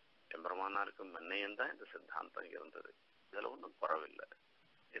எம்பெருமானாருக்கு முன்னையும் தான் இந்த சித்தாந்தம் இருந்தது. இதுல ஒன்றும் குறவில்லை.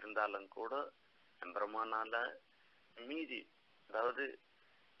 இருந்தாலும் கூட எம்பெருமானால மீதி, அதாவது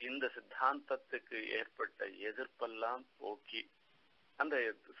இந்த சித்தாந்தத்துக்கு ஏற்பட்ட எதிர்ப்பெல்லாம் போக்கி அந்த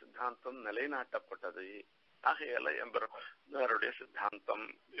சித்தாந்தம் நிலைநாட்டப்பட்டது. ஆகையால எம்பெருமானாருடைய சித்தாந்தம்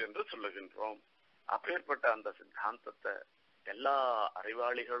என்று சொல்லுகின்றோம். அப்பேற்பட்ட அந்த சித்தாந்தத்தை எல்லா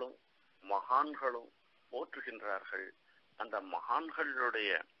அறிவாளிகளும் மகான்களும் போற்றுகின்றார்கள். அந்த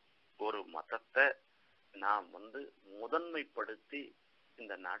மகான்களுடைய ஒரு மதத்தை நாம் முதன்மைப்படுத்தி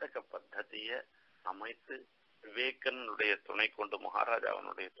இந்த நாடக பத்ததியை அமைத்து விவேகனுடைய துணை கொண்டு,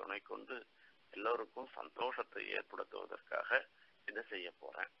 மகாராஜாவனுடைய துணை கொண்டு எல்லோருக்கும் சந்தோஷத்தை ஏற்படுத்துவதற்காக இதை செய்ய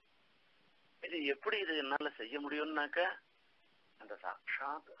போறேன். இது எப்படி இது என்னால செய்ய முடியும்னாக்க, அந்த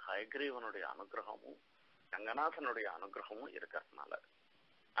சாட்சாத் ஹயக்ரீவனுடைய அனுகிரகமும் ரங்கநாதனுடைய அனுகிரகமும் இருக்கிறதுனால,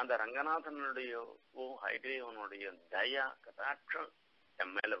 அந்த ரங்கநாதனுடைய ஹயக்ரீவனுடைய தயா கடாட்சம்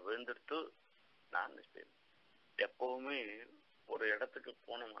என் மேல விழுந்துட்டு நான் நிச்சயம் எப்பவுமே ஒரு இடத்துக்கு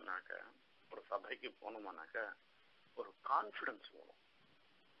போனோம்னாக்க, ஒரு சபைக்கு போனோம்னாக்க ஒரு கான்பிடன்ஸ் வேணும்.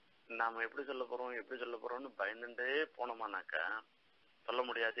 நாம எப்படி சொல்ல போறோம்னு பயந்துட்டே போனோம்னாக்க சொல்ல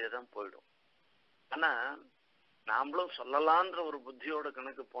முடியாதேதான் போயிடும். ஆனா நாமளும் சொல்லலான்ற ஒரு புத்தியோட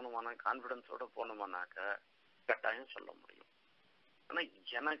கணக்கு போனோம்னா, கான்பிடன்ஸோட போனோம்னாக்க கட்டாயம் சொல்ல முடியும். ஆனா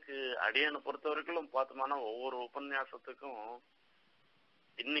எனக்கு அடியனை பொறுத்த வரைக்கும் பார்த்தோம்னா, ஒவ்வொரு உபன்யாசத்துக்கும்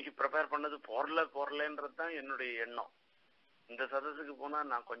இன்னைக்கு ப்ரிப்பேர் பண்ணது போறலன்றதுதான் என்னுடைய எண்ணம். இந்த சதஸுக்கு போனா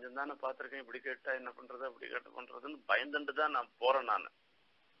நான் கொஞ்சம் தானே பார்த்திருக்கேன், இப்படி கேட்டா என்ன பண்றது, அப்படி கேட்ட பண்றதுன்னு பயந்துட்டு தான் நான் போறேன் நான்.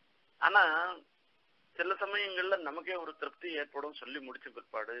 ஆனா சில சமயங்கள்ல நமக்கே ஒரு திருப்தி ஏற்படும் சொல்லி முடிச்ச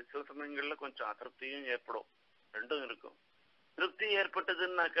பிற்பாடு, சில சமயங்கள்ல கொஞ்சம் அதிருப்தியும் ஏற்படும். ரெண்டும் இருக்கும். திருப்தி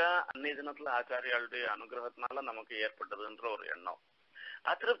ஏற்பட்டதுன்னாக்கா அன்னைய தினத்துல ஆச்சாரியாளுடைய அனுகிரகத்தினால நமக்கு ஏற்பட்டதுன்ற ஒரு எண்ணம்.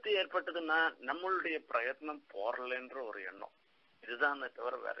 அதிருப்தி ஏற்பட்டதுன்னா நம்மளுடைய பிரயத்னம் போறலன்ற ஒரு எண்ணம். இதுதான்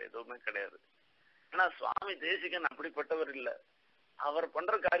தவிர வேற எதுவுமே கிடையாது. ஆனா சுவாமி தேசிகன் அப்படிப்பட்டவர் இல்ல. அவர்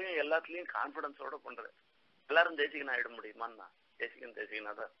பண்ற காரியம் எல்லாத்துலயும் கான்பிடன்ஸோட பண்றாரு. எல்லாரும் தேசிகன் ஆயிட முடியுமான்னா,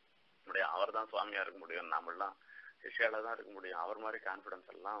 தேசிகனா தான் முடியும். அவர் தான் சுவாமியா இருக்க முடியும். நாமெல்லாம் சிஷ்யால தான் இருக்க முடியும். அவர் மாதிரி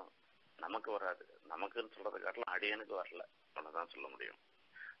கான்பிடன்ஸ் எல்லாம் நமக்கு வராது. நமக்குன்னு சொல்றது காட்டலாம் அடியனுக்கு வரல, அவ்வளவுதான் சொல்ல முடியும்.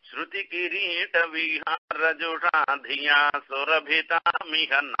 ஸ்ருதி கிரீட விஹாரஜுஷாதியா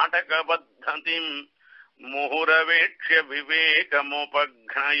சுரபிதாமிஹ நாடக பத்ததிம் முஹுரவேக்ஷ்ய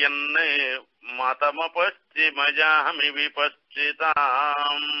விவேகமுபக்னயன் மதமபஸ்சிமஜாமி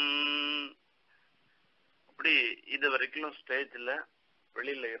விபஸ்சிதாம். அப்படி இது வரைக்கும் ஸ்டேஜ்ல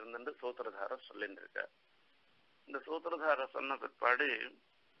வெளியில இருந்துட்டு சூத்திரதார சொல்லிட்டு இருக்க. இந்த சூத்திரதார சொன்ன பிற்பாடு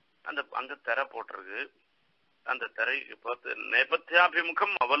அந்த அங்க திரை போட்டிருக்கு. அந்த திரைக்கு பார்த்து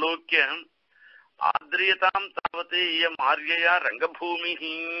நேபத்தியாபிமுகம் அவலோக்கிய ஆத்ரியதாம் தாவத்து இயம் ஆர்யா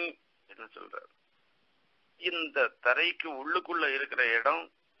ரங்கபூமிஹி என்ன சொல்றாரு. இந்த திரைக்கு உள்ளுக்குள்ள இருக்கிற இடம்,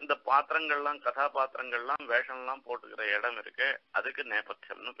 இந்த பாத்திரங்கள்லாம் கதாபாத்திரங்கள்லாம் வேஷம்லாம் போட்டுக்கிற இடம் இருக்கு, அதுக்கு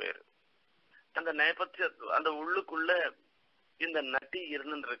நேபத்தியம்னு பேரு. அந்த நேபத்திய அந்த உள்ளுக்குள்ள இந்த நட்டி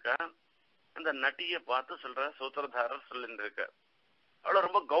இருந்துட்டு இருக்கா. அந்த நட்டிய பார்த்து சொல்ற சூத்திரதாரர் சொல்லிட்டு இருக்க. அவளை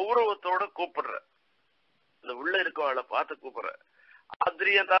ரொம்ப கௌரவத்தோட கூப்பிடுற. இந்த உள்ள இருக்கவளை பார்த்து கூப்பிடுற.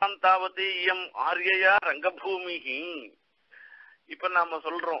 ஆத்ரியதான் தாவதி இயம் ஆர்யா ரங்கபூமிஹி. இப்ப நாம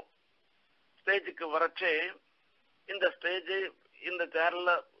சொல்றோம் ஸ்டேஜுக்கு வரச்சே, இந்த ஸ்டேஜ் இந்த சேர்ல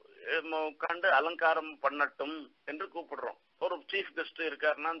உட்காந்து அலங்காரம் பண்ணட்டும் என்று கூப்பிடுறோம். ஒரு சீஃப் கெஸ்ட்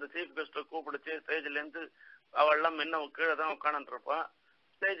இருக்காருன்னா அந்த சீஃப் கெஸ்ட கூப்பிடுச்சு ஸ்டேஜ்ல இருந்து அவள்லாம் முன்ன கீழே தான் உட்காந்துட்டு இருப்பான்.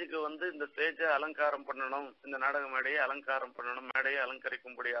 ஸ்டேஜுக்கு இந்த ஸ்டேஜை அலங்காரம் பண்ணணும், இந்த நாடக மேடையை அலங்காரம் பண்ணணும், மேடையை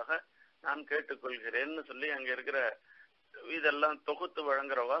அலங்கரிக்கும்படியாக நான் கேட்டுக்கொள்கிறேன்னு சொல்லி அங்க இருக்கிற இதெல்லாம் தொகுத்து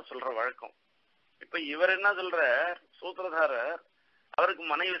வழங்குறவா சொல்ற வழக்கம். இப்ப இவர் என்ன சொல்ற, சூத்திரதாரர் அவருக்கு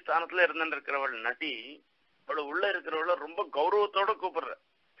மனைவி ஸ்தானத்துல இருந்துட்டு இருக்கிறவள் நட்டி, அவளை உள்ள இருக்கிறவள ரொம்ப கௌரவத்தோட கூப்பிடுற.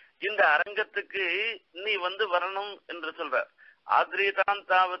 இந்த அரங்கத்துக்கு நீ வரணும் என்று சொல்ற. ஆத்ரியதான்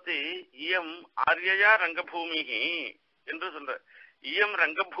தாவத்தி இயம் ஆர்யா ரங்கபூமிகி என்று சொல்ற. இயம்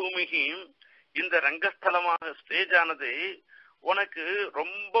ரங்கபூமிகி, இந்த ரங்கஸ்தலமாக ஸ்டேஜ் ஆனது உனக்கு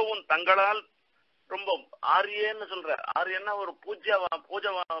ரொம்பவும் தங்களால் ரொம்ப ஆரியன்னு சொல்ற. ஆரியன்னா ஒரு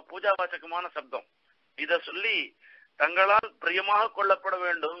பூஜாவாச்சகமான சப்தம். இத சொல்லி தங்களால் பிரியமாக கொள்ளப்பட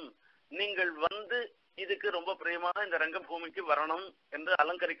வேண்டும், நீங்கள் இதுக்கு ரொம்ப பிரியமாக இந்த ரங்கபூமிக்கு வரணும் என்று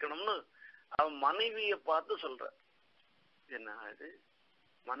அலங்கரிக்கணும்னு அவன் மனைவியை பார்த்து சொல்ற. என்ன இது,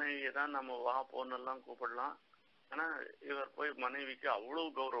 மனைவியை தான் நம்ம வா போன்னெல்லாம் கூப்பிடலாம், ஆனா இவர் போய் மனைவிக்கு அவ்வளவு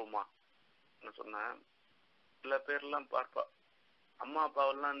கௌரவமா சொன்ன. சில பேர்லாம் பார்ப்பா, அம்மா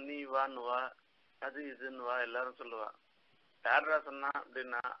அப்பாவெல்லாம் நீ வான்னு வா, அது இதுன்னு வா எல்லாரும் சொல்லுவா. யாரா சொன்னா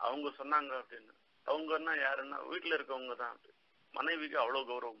அப்படின்னா அவங்க சொன்னாங்க அப்படின்னு. அவங்கன்னா யாருன்னா வீட்டுல இருக்கவங்க தான். மனைவிக்கு அவ்வளவு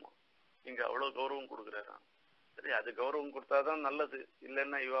கௌரவமா, இங்க அவ்வளவு கௌரவம் கொடுக்குறாராம். சரி, அது கௌரவம் கொடுத்தாதான் நல்லது,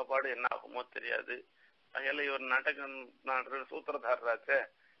 இல்லைன்னா இவா பாடு என்ன ஆகுமோ தெரியாது. அதில் இவர் நாடக சூத்திரதாரராச்சே,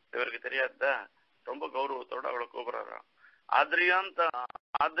 இவருக்கு தெரியாதா, ரொம்ப கௌரவத்தோட அவளை கூப்பிடுறாராம்.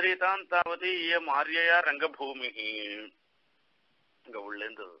 ஆத்ரிதான் தாவது ஏம் ஆரியயா ரங்கபூமி. இங்க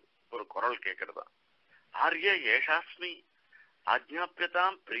உள்ளேந்து ஒரு குரல் கேட்கறதா, ஆரிய ஏஷாஸ்மி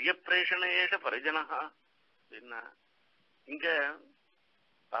ஆஜ்ஞாபியதாம் பிரிய பிரேஷண ஏஷ பரிஜனகா அப்படின்னா, இங்க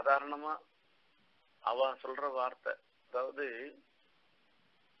சாதாரணமா அவ சொல்ற வார்த்தை, அதாவது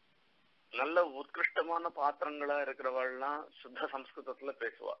நல்ல உத்கிருஷ்டமான பாத்திரங்களா இருக்கிறவாள்லாம் சுத்த சம்ஸ்கிருதத்துல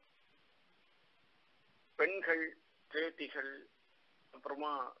பேசுவா. பெண்கள், பேட்டிகள்,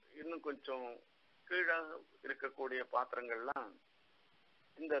 அப்புறமா இன்னும் கொஞ்சம் கீழாக இருக்கக்கூடிய பாத்திரங்கள்லாம்,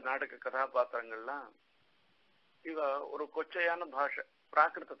 இந்த நாடக கதாபாத்திரங்கள்லாம் இவ ஒரு கொச்சையான பாஷை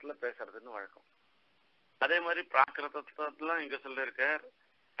பிராகிருதத்துல பேசுறதுன்னு வழக்கம். அதே மாதிரி பிராகிருதத்துல இங்க சொல்லிருக்க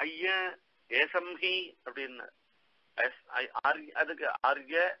ஐய ஏசம்ஹி அப்படின்னு, அதுக்கு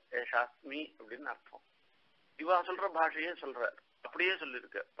ஆர்ய ஏஷாஸ்மி அப்படின்னு அர்த்தம். இவா சொல்ற பாஷையே சொல்ற, அப்படியே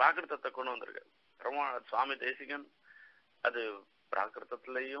சொல்லிருக்க, பிராகிருதத்தை கொண்டு வந்திருக்க. சுவாமி தேசிகன் அது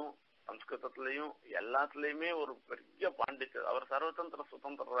பிராகிருதத்திலையும் சம்ஸ்கிருதத்திலையும் எல்லாத்துலயுமே ஒரு பெரிய பாண்டிச்சர். அவர் சர்வதந்திர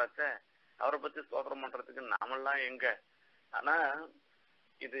சுதந்திரராச்ச, அவரை பத்தி ஸ்தோத்திரம் பண்றதுக்கு நாமெல்லாம் எங்க. ஆனா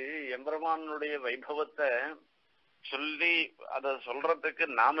இது எம்பெருமானுடைய வைபவத்தை சொல்லி அத சொல்றதுக்கு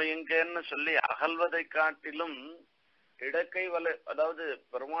நாம எங்கன்னு சொல்லி அகல்வதை காட்டிலும் இடக்கை வலை, அதாவது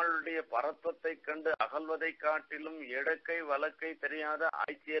பெருமாளுடைய பரத்வத்தை கண்டு அகல்வதை காட்டிலும் இடக்கை வழக்கை தெரியாத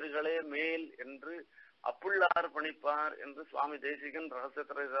ஆய்ச்சியர்களே மேல் என்று அப்புள்ளார் பணிப்பார் என்று சுவாமி தேசிகன் ரகசிய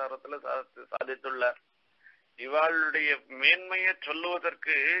திரைசாரத்துல சாதித்துள்ளார். இவாளுடைய மேன்மையை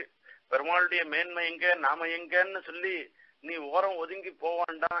சொல்லுவதற்கு பெருமாளுடைய மேன்மை எங்க நாம எங்கன்னு சொல்லி நீ ஓரம் ஒதுங்கி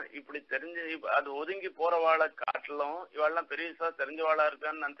போவான்டான் இப்படி தெரிஞ்சு அது ஒதுங்கி போறவாளை காட்டிலும், இவாள்லாம் பெரியசா தெரிஞ்சவாளா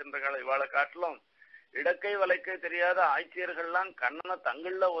இருக்கான்னு நினைச்சின்ற கால இவாளை காட்டிலும் இடக்கை வலைக்கை தெரியாத ஆய்ச்சியர்கள்லாம் கண்ணனை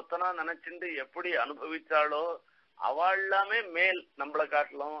தங்கள்ல ஒத்தனா நினைச்சுண்டு எப்படி அனுபவிச்சாலோ அவள்லாமே மேல், நம்மளை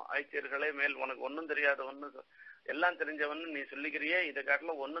காட்டிலும் ஆய்ச்சியர்களே மேல். உனக்கு ஒன்னும் தெரியாத ஒண்ணு எல்லாம் தெரிஞ்சவன்னு நீ சொல்லிக்கிறியே, இதை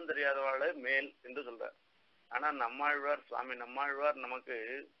காட்டிலும் ஒன்னும் தெரியாதவாளே மேல் என்று சொல்ற. ஆனா நம்மாழ்வார், சுவாமி நம்மாழ்வார் நமக்கு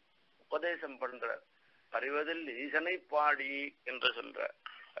உபதேசம் பண்றார், பறிவதில் ஈசனை பாடி என்று சொல்ற.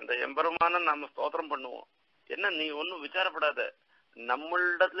 அந்த எம்பெருமான நாம ஸ்தோத்திரம் பண்ணுவோம். என்ன நீ ஒன்னும் விசாரப்படாத,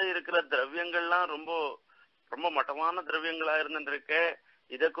 நம்மளிடத்துல இருக்கிற திரவியங்கள்லாம் ரொம்ப ரொம்ப மட்டமான திரவியங்களா இருந்துருக்க,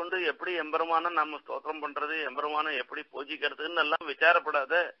 இதை கொண்டு எப்படி எம்பெருமான நாம ஸ்தோத்திரம் பண்றது, எம்பெருமான எப்படி பூஜிக்கிறதுன்னு எல்லாம்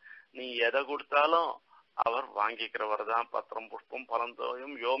விசாரப்படாத. நீ எதை கொடுத்தாலும் அவர் வாங்கிக்கிறவர் தான். பத்திரம் புஷ்பம்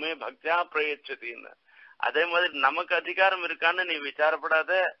பலந்தோயும் யோமே பக்தியா பிரயச்சதின்னு. அதே மாதிரி நமக்கு அதிகாரம் இருக்கான்னு நீ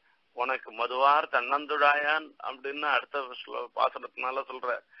விசாரப்படாத. உனக்கு மதுவார் தன்னந்துடாயான் அப்படின்னு அடுத்த பாசனத்தினால சொல்ற.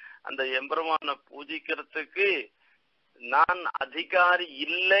 அந்த எம்பெருமான பூஜிக்கிறதுக்கு நான் அதிகாரி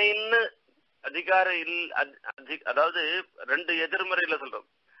இல்லைன்னு, அதாவது ரெண்டு எதிர்மறையில சொல்றோம்.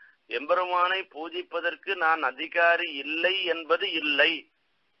 எம்பெருமானை பூஜிப்பதற்கு நான் அதிகாரி இல்லை என்பது இல்லை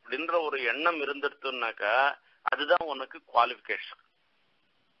அப்படின்ற ஒரு எண்ணம் இருந்துட்டுனாக்கா அதுதான் உனக்கு குவாலிபிகேஷன்.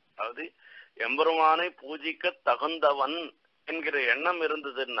 அதாவது எம்பெருமானை பூஜிக்க தகுந்தவன் என்கிற எண்ணம்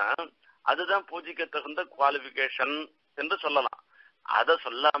இருந்ததுன்னா அதுதான் பூஜிக்க தகுந்த குவாலிபிகேஷன் என்று சொல்லலாம். அதை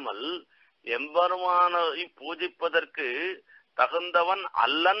சொல்லாமல் எம்பெருமானை பூஜிப்பதற்கு தகுந்தவன்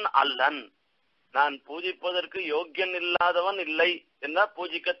அல்லன் அல்லன், நான் பூஜிப்பதற்கு யோக்கியன் இல்லாதவன் இல்லை என்ன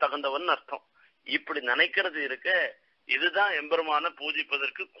பூஜிக்க தகுந்தவன் அர்த்தம். இப்படி நினைக்கிறது இருக்க, இதுதான் எம்பெருமான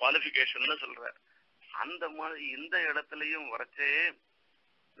பூஜிப்பதற்கு குவாலிபிகேஷன் சொல்ற. அந்த மாதிரி இந்த இடத்துலயும் வரைச்சே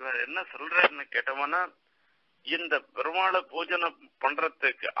இவர் என்ன சொல்றாருன்னு கேட்டோம்னா, இந்த பெருமாளை பூஜனை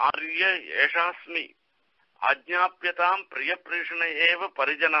பண்றதுக்கு ஆரிய ஏஷாஸ்மி ஆஜ்ஞாபியதாம் பிரிய பிரீஷண ஏவ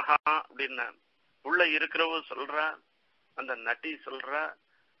பரிஜனகா அப்படின்னு உள்ள இருக்கிறவ சொல்றா. அந்த நட்டி சொல்றா,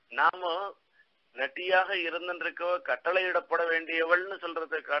 நாம நட்டியாக இருந்திருக்கவ கட்டளையிடப்பட வேண்டியவள்னு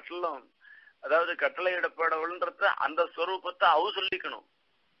சொல்றதை காட்டிலும், அதாவது கட்டளையிடப்படவள்ன்றத அந்த ஸ்வரூபத்தை அவ சொல்லிக்கணும்.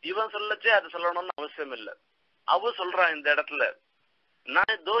 இவன் சொல்லச்சே அது சொல்லணும்னு அவசியம் இல்லை. அவ சொல்றா இந்த இடத்துல,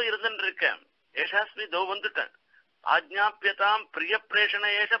 நான் இதோ இருந்துட்டு இருக்கேன், ஏஷாஸ்மி தோ வந்துட்டேன், ஆஜ்ஞாபியதாம் பிரிய பிரேஷண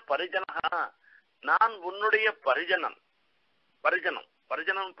ஏஷ பரிஜனகா, நான் உன்னுடைய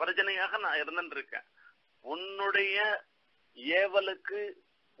பரிஜனையாக நான் இருந்துட்டு இருக்கேன். உன்னுடைய ஏவலுக்கு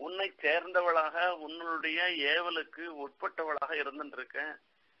உன்னை சேர்ந்தவளாக, உன்னுடைய ஏவலுக்கு உட்பட்டவளாக இருந்துட்டு இருக்கேன்.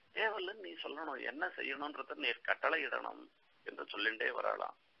 ஏவல் நீ சொல்லணும், என்ன செய்யணும்ன்றத நீ கட்டளை இடணும் என்று சொல்லிண்டே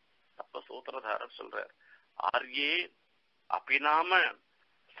வரலாம். அப்ப சூத்திரதாரர் சொல்ற, ஆர்யே அபிநாம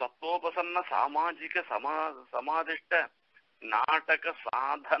சத்தோபசன்ன சாமாஜிக சமாதிஷ்ட நாடக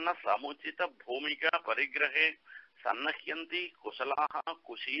சாதன சமுச்சித பூமிகா பரிகிரகே சன்னஹ்யந்தி குசலாக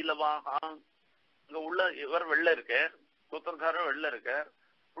குஷீலவாக. இங்க உள்ள இவர் வெள்ள இருக்க, சூத்திரதாரர் வெளில இருக்க,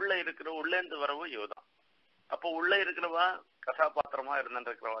 உள்ள உள்ளேந்து வரவு இவதான். அப்போ உள்ள இருக்கிறவா கதாபாத்திரமா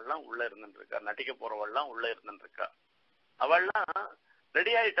இருந்துருக்கிறவள்லாம் உள்ள இருந்துருக்கா, நடிக்க போறவள்லாம் உள்ள இருந்துருக்கா. அவள்லாம்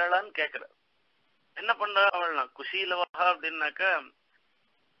ரெடி ஆயிட்டாளான்னு கேக்குற. என்ன பண்றா அவள்லாம்? குஷியிலவா அப்படின்னாக்கா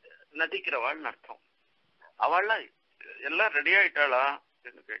நடிக்கிறவாள்னு அர்த்தம். அவள்லாம் எல்லாம் ரெடி ஆயிட்டாளா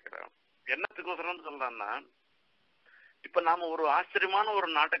அப்படின்னு கேக்குறான். என்னத்துக்கோசரம் சொல்றான்னா, இப்ப நாம ஒரு ஆச்சரியமான ஒரு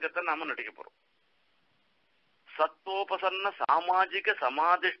நாடகத்தை நாம நடிக்க போறோம். சத்வோபசன்ன சாமாஜிக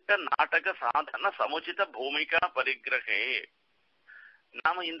சமாதிஷ்ட நாடக சாதன சமுச்சித பூமிகா பரிகிரகே.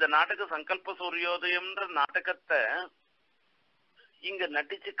 நாம இந்த நாடக சங்கல்ப சூரியோதயம்ன்ற நாடகத்தை இங்க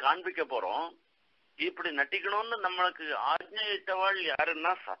நடிச்சு காண்பிக்க போறோம். இப்படி நட்டிக்கணும்னு நம்மளுக்கு ஆஜ்ஞையிட்டவாள்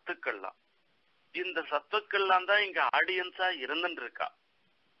யாருன்னா சத்துக்கள்லாம். இந்த சத்துக்கள்லாம் தான் இங்க ஆடியன்ஸா இருந்துட்டு இருக்கா.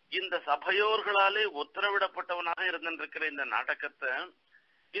 இந்த சபையோர்களாலே உத்தரவிடப்பட்டவனாக இருந்துட்டு இருக்கிற இந்த நாடகத்தை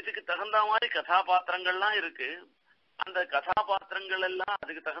இதுக்கு தகுந்த மாதிரி கதாபாத்திரங்கள்லாம் இருக்கு. அந்த கதாபாத்திரங்கள் எல்லாம்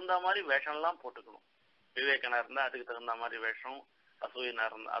அதுக்கு தகுந்த மாதிரி வேஷம் எல்லாம் போட்டுக்கணும். விவேகனா இருந்தா அதுக்கு தகுந்த மாதிரி வேஷம், அசூயனா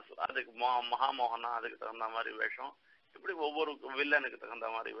இருந்தா அதுக்கு மகாமோகனா அதுக்கு தகுந்த மாதிரி வேஷம், இப்படி ஒவ்வொரு வில்லனுக்கு தகுந்த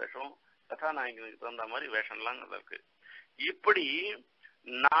மாதிரி வேஷம், கதாநாயகனுக்கு தகுந்த மாதிரி வேஷம்லாம் இருக்கு. இப்படி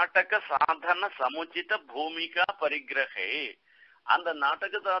நாடக சாதன சமுச்சித பூமிகா பரிகிரகே, அந்த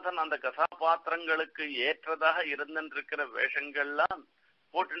நாடக சாதன அந்த கதாபாத்திரங்களுக்கு ஏற்றதாக இருந்திருக்கிற வேஷங்கள்லாம்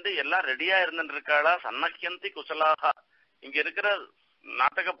போட்டு எல்லாம் ரெடியா இருந்துருக்காளா. சன்னக்கியந்தி குசலாக. இங்க இருக்கிற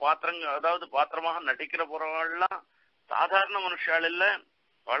நாடக பாத்திரங்கள், அதாவது பாத்திரமாக நடிக்கிற போறவாள்லாம் சாதாரண மனுஷாள் இல்ல,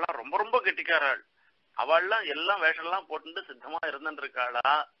 அவள்லாம் ரொம்ப ரொம்ப கெட்டிக்காராள். அவள்லாம் எல்லாம் வேஷம்லாம் போட்டு சித்தமா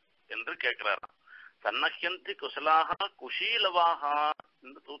இருந்துருக்காளா என்று கேட்கிறாராம். சன்னக்கியந்தி குசலாக குஷீலவாக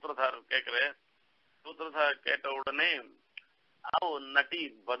என்று சூத்திரதாரர் கேட்கிறேன். சூத்திரதாரர் கேட்ட உடனே நட்டி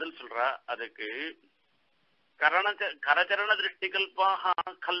பதில் சொல்றா. அதுக்கு கரச்சரண திருஷ்டிகல்பாக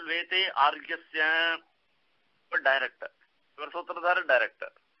கல்வேதே ஆர்கியஸ்ய. டைரக்டர், இவர் சூத்திரதாரர்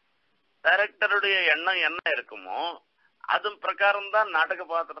டைரக்டர். டைரக்டருடைய எண்ணம் என்ன இருக்குமோ அது பிரகாரம் தான் நாடக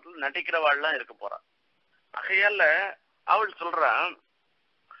பாத்திரத்தில் நடிக்கிறவாள்லாம் இருக்க போறா. ஆகையால அவள் சொல்றா,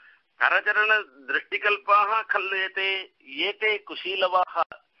 கரச்சரண திருஷ்டிகல்பாக கல்வேதே ஏதே குஷீலவாக.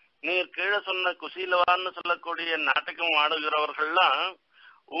 நீர் கீழே சொன்ன குஷீலவான்னு சொல்லக்கூடிய நாடகம் ஆடுகிறவர்கள்லாம்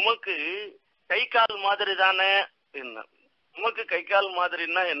உமக்கு கை கால் மாதிரி தானே. உமக்கு கை கால்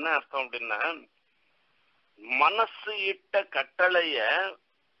மாதிரின்னா என்ன அர்த்தம் அப்படின்னா, மனசு இட்ட கட்டளைய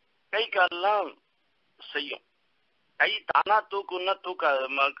கை கால்லாம் செய்யும். கை தானா தூக்குன்னா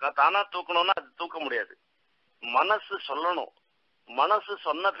தானா தூக்கணும்னா அது தூக்க முடியாது. மனசு சொல்லணும். மனசு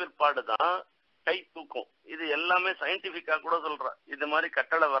சொன்ன பிற்பாடுதான் கை தூக்கும். இது எல்லாமே சயின்டிபிக்கா கூட சொல்ற. இது மாதிரி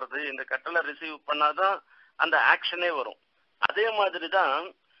கட்டளை வருது, இந்த கட்டளை ரிசீவ் பண்ணாதான் அந்த ஆக்ஷனே வரும். அதே மாதிரிதான்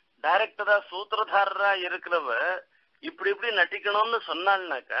டைரக்டரா சூத்திரதாரரா இருக்கிறவ இப்படி இப்படி நட்டிக்கணும்னு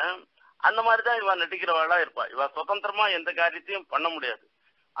சொன்னாள்னாக்க அந்த மாதிரிதான் இவ நட்டிக்கிறவாளா இருப்பா. இவ சுதந்திரமா எந்த காரியத்தையும் பண்ண முடியாது.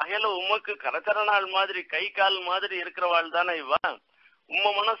 ஆகையால உமக்கு கரச்சரணாள் மாதிரி கை கால் மாதிரி இருக்கிறவாள் தானே இவ. உம்ம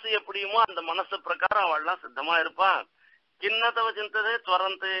மனசு எப்படியுமோ அந்த மனசு பிரகாரம் அவள்லாம் சித்தமா இருப்பா. கிண்ணத்தவ சிந்ததே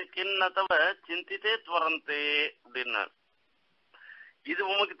துவரந்தே கிண்ணத்தவ சிந்தித்தே துவரந்தே அப்படின்னா, இது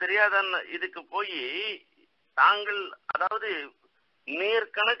உமக்கு தெரியாதான்னு இதுக்கு போய் தாங்கள், அதாவது நீர்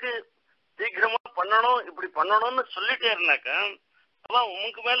கணக்கு சீக்கிரமா பண்ணணும், இப்படி பண்ணணும்னு சொல்லிட்டே இருந்தாக்க அவ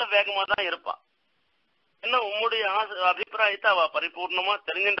உமக்கு மேல வேகமா தான் இருப்பா. என்ன உம்முடைய அபிப்பிராயத்தை அவ பரிபூர்ணமா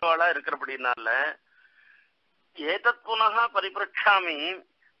தெரிஞ்சின்றவாளா இருக்கிறபடினால ஏதத் புனகா பரிபிரட்சாமி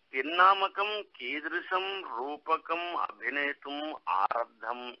பின்னாமகம் கீதிருஷம் ரூபகம் அபிநேத்தும்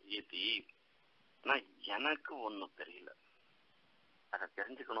ஆரப்தம் இது. எனக்கு ஒன்னும் தெரியல, அதை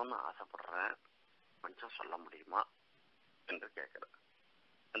தெரிஞ்சுக்கணும்னு ஆசைப்படுறேன், கொஞ்சம் சொல்ல முடியுமா என்று கேட்கிற.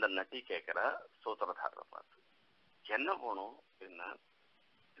 அந்த நட்டி கேட்கிற சூத்திரதாரரை பார்த்து, என்ன போகணும் அப்படின்னா,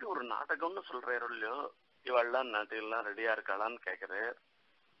 இது ஒரு நாடகம்னு சொல்றாரு இல்லையோ, இவெல்லாம் நாட்டிலாம் ரெடியா இருக்காளான்னு கேட்கிற.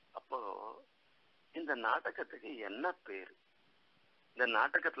 அப்போ இந்த நாடகத்துக்கு என்ன பேரு, இந்த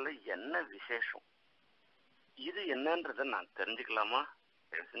நாடகத்துல என்ன விசேஷம், இது என்னன்றத நான் தெரிஞ்சுக்கலாமா,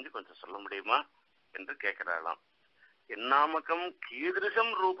 செஞ்சு கொஞ்சம் சொல்ல முடியுமா என்று கேட்கிறாளாம். என்னாமக்கம்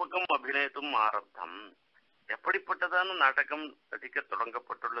கீதிருஷம் ரூபகம் அபிநேத்தும் ஆரப்தம், எப்படிப்பட்டதான நாடகம் நடிக்க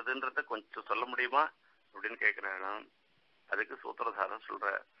தொடங்கப்பட்டுள்ளதுன்றத கொஞ்சம் சொல்ல முடியுமா அப்படின்னு கேட்கிறாளாம். அதுக்கு சூத்திரதாரன் சொல்ற,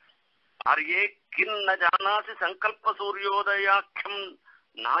 ஆர்யே கின் ந ஜானாசி சங்கல்ப சூரியோதயாக்கியம்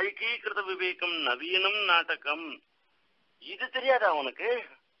நாயகீகிருத விவேகம் நவீனம் நாடகம். இது தெரியாதா அவனுக்கு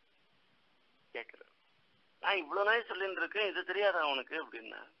கேட்கிற. நான் இவ்வளவு நாள் சொல்லிட்டு இருக்கேன், இது தெரியாதா அவனுக்கு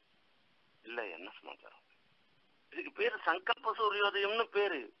அப்படின்னா, இல்ல என்ன சமாச்சாரம், இதுக்கு பேரு சங்கல்ப சூரியோதயம்னு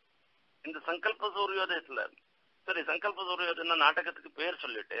பேரு. இந்த சங்கல்ப சூரியோதயத்துல சரி, சங்கல்ப சூரியோதயம் நாடகத்துக்கு பேர்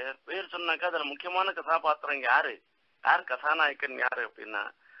சொல்லிட்டு, பேர் சொன்னாக்கா அதுல முக்கியமான கதாபாத்திரம் யாரு, யார் கதாநாயகன் யாரு அப்படின்னா,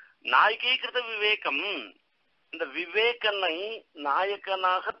 நாயகீகிருத விவேகம், இந்த விவேகனை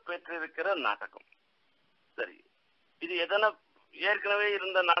நாயகனாக பெற்றிருக்கிற நாடகம். சரி, இது எதனா ஏற்கனவே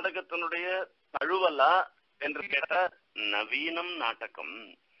இருந்த நாடகத்தினுடைய தழுவலா என்று கேட்ட நவீனம் நாடகம்.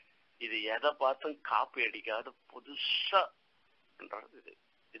 இது எதை பார்த்தும் காப்பி அடிக்காத புதுசா இது.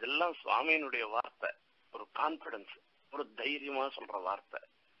 இதெல்லாம் சுவாமியினுடைய வார்த்தை, ஒரு கான்பிடன்ஸ், ஒரு தைரியமா சொல்ற வார்த்தை.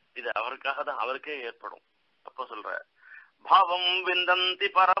 இது அவருக்காக தான், அவருக்கே ஏற்படும். அப்ப சொல்ற பாவம் விந்தந்தி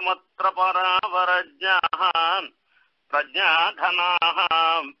பரமத்ர பராவரஜ்ஞாஹ பிரஜ்ஞாதனாஹ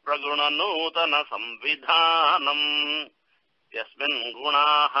பிரகுண நூதன சம்விதானம் யஸ்மின்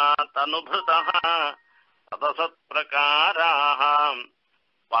குணாஹ தனுப்ருதஹ சதசத் பிரகாராஹ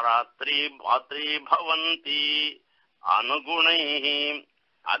பராத்ரி பாத்ரி பவந்தி அனுகுணைஹ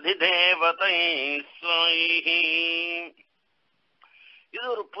அதிதேவதை ஸ்வைஹி. இது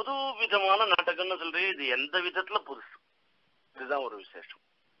ஒரு புது விதமான நாடகம்னு சொல்றேன். இது எந்த விதத்துல புதுசு, இதுதான் ஒரு விசேஷம்.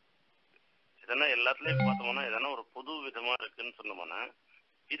 எதனா எல்லாத்துலயும் பார்த்தோம்னா எதனா ஒரு புது விதமா இருக்குன்னு சொன்னோம்னா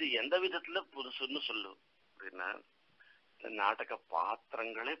இது எந்த விதத்துல புதுசுன்னு சொல்லு அப்படின்னா இந்த நாடக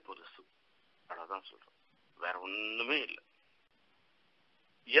பாத்திரங்களே புதுசு, அவ்வளவுதான் சொல்றோம், வேற ஒண்ணுமே இல்லை.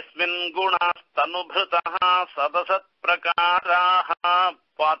 யஸ்மின் குணாஸ்தனுப்ருதஹ சதசத் பிரகாராஹ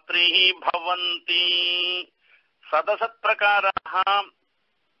பாத்ரீ பவந்தி. சதசத் பிரகாராஹ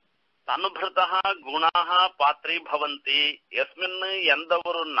தனுப்ருதஹ குணாஹ பாத்ரீ பவந்தி. யஸ்மின் எந்த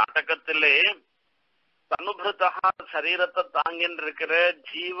ஒரு நாடகத்திலே தனுப்ருதஹ சரீரத்தை தாங்கின்றிருக்கிற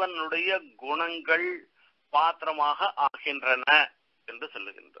ஜீவனுடைய குணங்கள் பாத்திரமாக ஆகின்றன என்று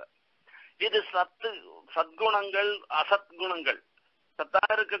சொல்லுகின்றார். இது சத்குணங்கள் அசத்குணங்கள், சத்தா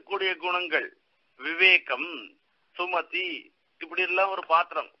இருக்கக்கூடிய குணங்கள், விவேகம், சுமதி, இப்படி எல்லாம் ஒரு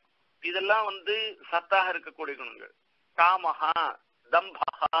பாத்திரம். இதெல்லாம் சத்தாக இருக்கக்கூடிய குணங்கள். காமஹா,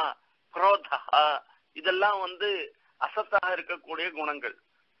 தம்பஹா, குரோதஹா, இதெல்லாம் அசத்தாக இருக்கக்கூடிய குணங்கள்.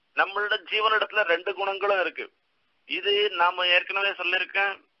 நம்மளோட ஜீவனிடத்துல ரெண்டு குணங்களும் இருக்கு. இது நாம ஏற்கனவே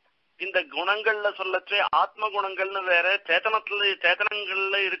சொல்லியிருக்கேன். இந்த குணங்கள்ல சொல்லச்சே ஆத்ம குணங்கள்னு வேற,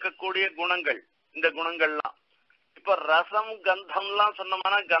 சேத்தனங்கள்ல இருக்கக்கூடிய குணங்கள். இந்த குணங்கள்லாம் இப்ப ரசம் கந்தம்லாம்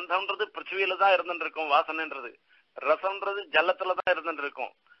சொன்னோம்னா கந்தம்ன்றது பிருத்திவியில தான் இருந்துட்டு இருக்கும், வாசனைன்றது. ரசம்ன்றது ஜலத்துலதான் இருந்துட்டு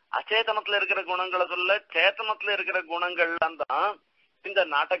இருக்கும். அச்சேதனத்துல இருக்கிற குணங்களை சொல்ல, சேத்தனத்துல இருக்கிற குணங்கள்லாம் தான் இந்த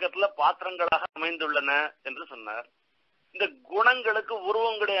நாடகத்துல பாத்திரங்களாக அமைந்துள்ளன என்று சொன்னார். இந்த குணங்களுக்கு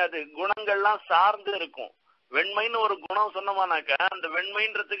உருவம் கிடையாது, குணங்கள்லாம் சார்ந்து இருக்கும். வெண்மைன்னு ஒரு குணம் சொன்னோமானாக்கா அந்த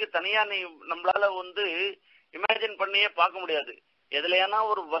வெண்மைன்றதுக்கு தனியா நம்மளால இமேஜின் பண்ணியே பார்க்க முடியாது. எதுலையானா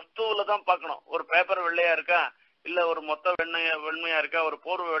ஒரு வஸ்துவில தான் பார்க்கணும். ஒரு பேப்பர் வெள்ளையா இருக்கா, இல்ல ஒரு மொத்த வெண்மையா இருக்கா, ஒரு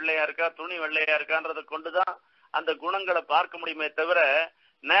போர்வை வெள்ளையா இருக்கா, துணி வெள்ளையா இருக்கான்றதை கொண்டுதான் அந்த குணங்களை பார்க்க முடியுமே தவிர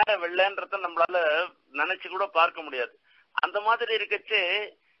நேர வெள்ளைன்றத நம்மளால நினைச்சு கூட பார்க்க முடியாது. அந்த மாதிரி இருக்கச்சே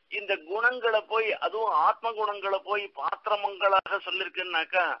இந்த குணங்களை போய், அதுவும் ஆத்ம குணங்களை போய் பாத்திரமங்களாக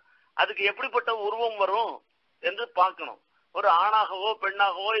சொல்லிருக்குன்னாக்கா அதுக்கு எப்படிப்பட்ட உருவம் வரும் என்று பார்க்கணும். ஒரு ஆணாகவோ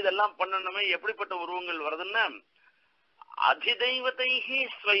பெண்ணாகவோ இதெல்லாம் பண்ணணுமே, எப்படிப்பட்ட உருவங்கள் வருதுன்னா அதிதெய்வதைஹி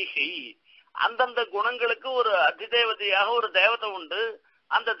ஸ்வைஹி, அந்தந்த குணங்களுக்கு ஒரு அதிதேவதையாக ஒரு தேவதை உண்டு.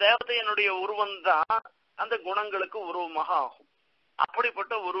 அந்த தேவதையினுடைய உருவம் தான் அந்த குணங்களுக்கு உருவமாக ஆகும்.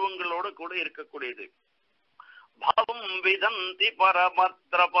 அப்படிப்பட்ட உருவங்களோடு கூட இருக்கக்கூடியது. பாவம் விதந்தி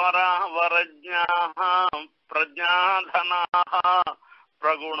பரமத்ர பராவரஜ்ஞாஹ பிரஜ்ஞாதனாஹ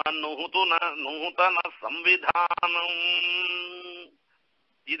பிரகுண நூதன சம்விதானம்.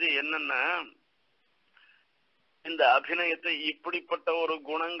 இது என்னன்னா இந்த அபிநயத்தை, இப்படிப்பட்ட ஒரு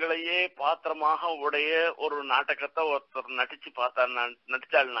குணங்களையே பாத்திரமாக உடைய ஒரு நாடகத்தை ஒருத்தர்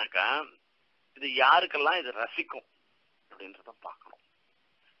நடிச்சாள்னாக்கா இது யாருக்கெல்லாம் இது ரசிக்கும் அப்படின்றத பார்க்கணும்.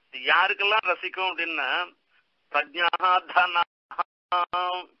 இது யாருக்கெல்லாம் ரசிக்கும் அப்படின்னா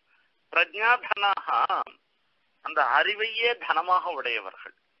பிரஜ்ஞாதனாக, அந்த அறிவையே தனமாக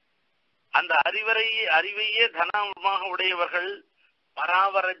உடையவர்கள், அந்த அறிவையே தனமாக உடையவர்கள்.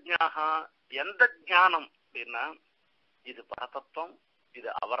 பராவரஜ்ஞாக, எந்த ஞானம் அப்படின்னா இது பரதத்துவம், இது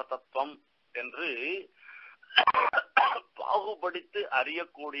அவரதத்துவம் என்று பாகுபடித்து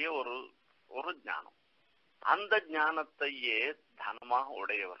அறியக்கூடிய ஒரு ஞானம். அந்த ஞானத்தையே தனமாக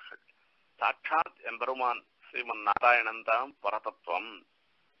உடையவர்கள். சாட்சாத் எம்பெருமான் ஸ்ரீமன் நாராயணன் தான் பரதத்துவம்,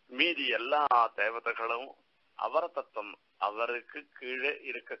 மீதி எல்லா தேவதைகளும் அவரதத்துவம், அவருக்கு கீழே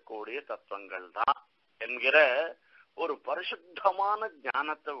இருக்கக்கூடிய தத்துவங்கள் தான் என்கிற ஒரு பரிசுத்தமான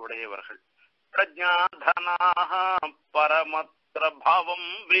ஞானத்தை உடையவர்கள். பிரஜ்ஞாதனாஹ பரமத்ர பாவம்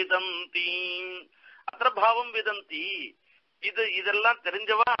விதந்தி. அத்திர பாவம் விதந்தி, இதெல்லாம்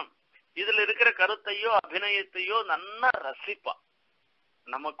தெரிஞ்சவா இதுல இருக்கிற கருத்தையோ அபிநயத்தையோ நல்லா ரசிப்பா.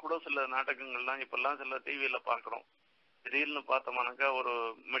 நம்ம கூட சில நாடகங்கள்லாம் இப்பெல்லாம் சில டிவியில பாக்குறோம். திடீர்னு பார்த்தோம்னாக்கா ஒரு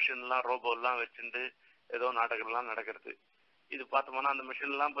மிஷின் எல்லாம் ரோபோ எல்லாம் வச்சுட்டு ஏதோ நாடகம் எல்லாம் நடக்கிறது. இது பார்த்தோம்னா அந்த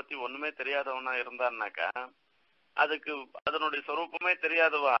மிஷின் எல்லாம் பத்தி ஒண்ணுமே தெரியாதவனா இருந்தான்னாக்கா அதுக்கு அதனுடைய சொரூபமே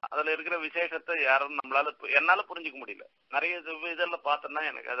தெரியாதவா அதுல இருக்கிற விசேஷத்தை யாரும் என்னால புரிஞ்சுக்க முடியல. நிறைய இதெல்லாம் பார்த்தோன்னா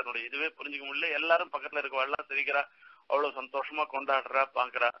எனக்கு அதனுடைய இதுவே புரிஞ்சுக்க முடியல. எல்லாரும் பக்கத்துல இருக்கவாள்லாம் சிரிக்கிறா, அவ்வளவு சந்தோஷமா கொண்டாடுறா,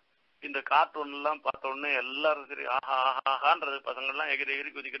 பாக்குறா. இந்த கார்ட்டூன் எல்லாம் பார்த்த உடனே எல்லாரும் சரி ஆஹா ஆஹான்றது, பசங்கள்லாம் எகிரி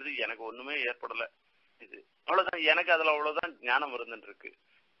எகிரி குதிக்கிறது, எனக்கு ஒண்ணுமே ஏற்படல. இது அவ்வளவுதான், எனக்கு அதுல அவ்வளவுதான் ஞானம் இருந்துட்டு இருக்கு.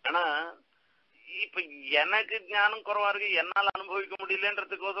 ஆனா இப்ப எனக்கு ஞானம் குறைவா இருக்கு, என்னால அனுபவிக்க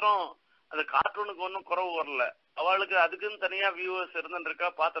முடியலன்றதுக்கோசரம் அந்த கார்ட்டூனுக்கு ஒன்றும் குறவு வரல. அவளுக்கு அதுக்குன்னு தனியா வியூவர்ஸ் இருந்துட்டு இருக்கா,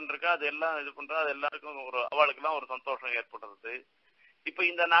 பார்த்துட்டு இருக்கா, அது எல்லாம் இது பண்றா, அது எல்லாருக்கும் அவளுக்கு எல்லாம் ஒரு சந்தோஷம் ஏற்படுறது. இப்ப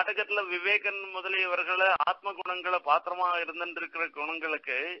இந்த நாடகத்துல விவேகன் முதலியவர்களை ஆத்ம குணங்களை பாத்திரமா இருந்துட்டு இருக்கிற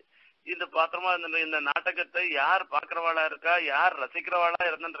குணங்களுக்கு இந்த பாத்திரமா இந்த நாடகத்தை யார் பாக்குறவாளா இருக்கா, யார் ரசிக்கிறவாளா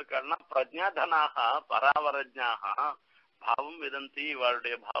இருந்துட்டு இருக்காள்னா பிரஜாதனாக பராவரஜாக பாவம் விதந்தி,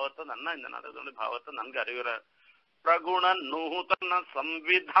 இவளுடைய பாவத்தை நன்னா இந்த நாடகத்துடைய பாவத்தை நன்கு அறிகிறார். பிரகுண நூதன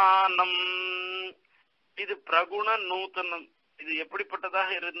சம்விதானம், இது பிரகுண நூத்தனம், இது எப்படிப்பட்டதாக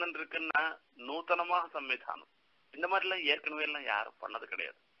இருந்துட்டு இருக்குன்னா நூத்தனமாக சம்விதானம். இந்த மாதிரி எல்லாம் ஏற்கனவே எல்லாம் யாரும் பண்ணது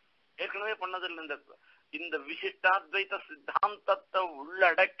கிடையாது, ஏற்கனவே பண்ணது இல்லை. இந்த விசிஷ்டாத்வைத சித்தாந்தத்தை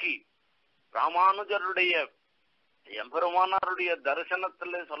உள்ளடக்கி ராமானுஜருடைய எம்பெருமானாருடைய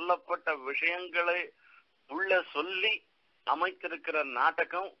தரிசனத்துல சொல்லப்பட்ட விஷயங்களை உள்ள சொல்லி அமைத்திருக்கிற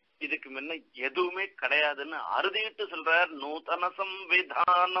நாடகம் இதுக்கு முன்ன எதுவுமே கிடையாதுன்னு அறுதிட்டு சொல்றார். நூதன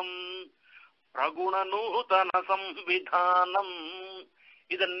சம்விதானம், பிரகுண நூதன சம்விதானம்,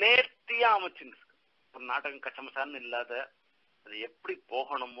 இத நேர்த்தியா அமைச்சுருக்கு. ஒரு நாடகம் கச்சமசான்னு இல்லாத, அது எப்படி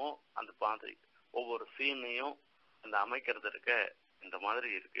போகணுமோ அந்த மாதிரி ஒவ்வொரு சீனையும் அந்த அமைக்கிறது இருக்க இந்த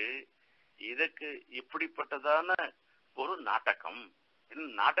மாதிரி இருக்கு. இதுக்கு இப்படிப்பட்டதான ஒரு நாடகம்,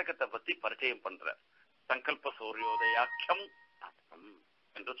 நாடகத்தை பத்தி பரிச்சயம் பண்ற சங்கல்ப சூரியோதயாட்சம் நாடகம்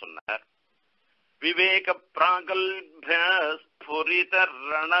என்று சொன்னார். விவேக பிராகல்பிய ஸ்புரித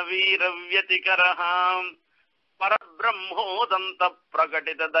ரணவீர வியதிகரஹாம் பரபிரம்மோதந்த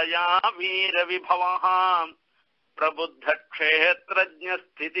பிரகடித தயா வீர விபவஹாம் பிரபுத்த க்ஷேத்ரஜ்ஞ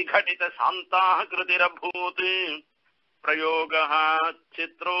ஸ்திதி கடித சாந்தாகிருதிரபூத் பிரயோகः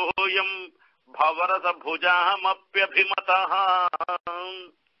சித்ரோயம் பவரச புஜாமப்யபிமதः.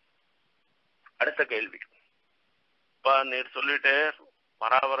 அடுத்த கேள்வி, நீர் சொல்லிட்டே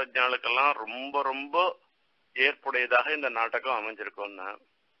பராவரஜாளுக்கெல்லாம் ரொம்ப ரொம்ப ஏற்புடையதாக இந்த நாடகம் அமைஞ்சிருக்கோம்னா,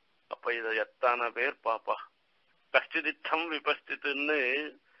 அப்ப இத எத்தனை பேர் பாப்பா? கஷ்டிதித்தம் விபஸ்தித்துன்னு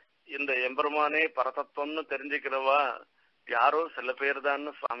இந்த எம்பெருமானே பரதத்துவம்னு தெரிஞ்சுக்கிறவா யாரோ சில பேர் தான்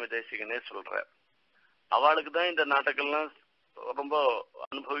சுவாமி தேசிகனே சொல்ற. அவளுக்கு தான் இந்த நாடகம்லாம் ரொம்ப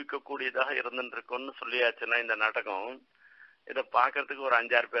அனுபவிக்க கூடியதாக இருந்துட்டு இருக்கும்னு சொல்லியாச்சுன்னா இந்த நாடகம் இதை பாக்குறதுக்கு ஒரு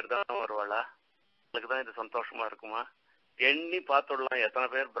 5-6 பேர் தான் வருவாளா? அவளுக்கு தான் இது சந்தோஷமா இருக்குமா? எண்ணி பார்த்துடலாம் எத்தனை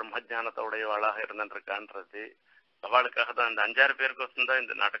பேர் பிரம்மஜானத்தை உடையவாளாக இருந்துட்டு இருக்கான்றது. அவளுக்காக தான் இந்த 5-6 பேருக்கு தான்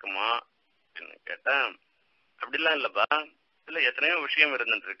இந்த நாடகமா கேட்டேன். அப்படிலாம் இல்லப்பா, இதுல எத்தனையோ விஷயம்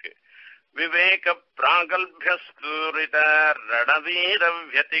இருந்துட்டு இருக்கு. விவேக பிராகல்பிய ஸ்புரித ரணவீர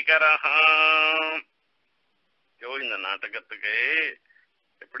வியதிகரஹா. இந்த நாடகத்துக்கு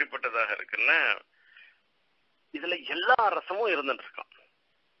எப்படிப்பட்டதாக இருக்குன்னா, இதுல எல்லா ரசமும் இருந்துட்டு இருக்கான்.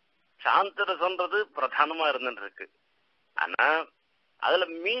 சாந்த ரசம்ன்றது பிரதானமா இருந்துட்டு இருக்கு. ஆனா அதுல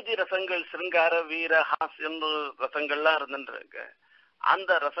மீதி ரசங்கள் சிருங்கார வீர ஹாஸ்யம் ரசங்கள்லாம் இருந்துட்டு இருக்கு.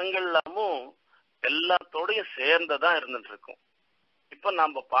 அந்த ரசங்கள் எல்லாமும் எல்லாத்தோடையும் சேர்ந்ததான் இருந்துட்டு இருக்கும். இப்ப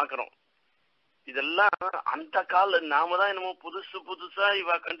நாம பாக்குறோம் இதெல்லாம் அந்த கால நாம தான் என்னமோ புதுசு புதுசா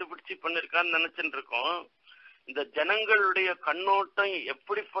இவ கண்டுபிடிச்சு பண்ணிருக்கான்னு நினைச்சுட்டு இருக்கோம். இந்த ஜனங்களுடைய கண்ணோட்டம்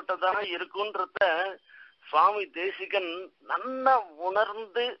எப்படிப்பட்டதாக இருக்குன்றத சுவாமி தேசிகன் நல்லா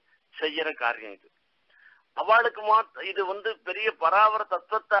உணர்ந்து செய்யற காரியம் இது. அவளுக்கு இது பெரிய பராவர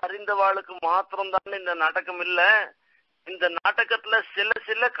தத்துவத்தை அறிந்தவாளுக்கு மாத்திரம் தான் இந்த நாடகம் இல்ல. இந்த நாடகத்துல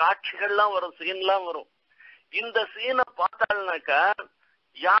சில காட்சிகள்லாம் வரும், சீன்லாம் வரும். இந்த சீனை பார்த்தாள்னாக்கா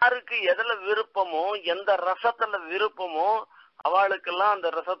யாருக்கு எதுல விருப்பமோ, எந்த ரசத்துல விருப்பமோ அவளுக்கெல்லாம் அந்த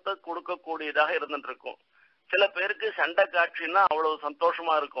ரசத்தை கொடுக்க கூடியதாக இருந்துட்டு இருக்கும். சில பேருக்கு சண்டை காட்சின்னா அவ்வளவு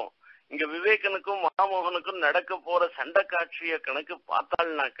சந்தோஷமா இருக்கும். இங்க விவேகனுக்கும் மகாமோகனுக்கும் நடக்க போற சண்டை காட்சிய கணக்கு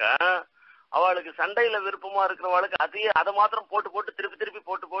பார்த்தாள்னாக்கா அவளுக்கு சண்டையில விருப்பமா இருக்கிறவளுக்கு அதை மாத்திரம் போட்டு திருப்பி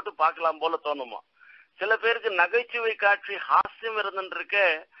போட்டு பார்க்கலாம் போல தோணுமா. சில பேருக்கு நகைச்சுவை காட்சி ஹாஸ்யம் இருந்துட்டு இருக்க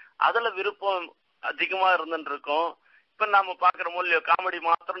அதுல விருப்பம் அதிகமா இருந்துட்டு இருக்கும். இப்ப நாம பாக்குறோமோ இல்லையோ, காமெடி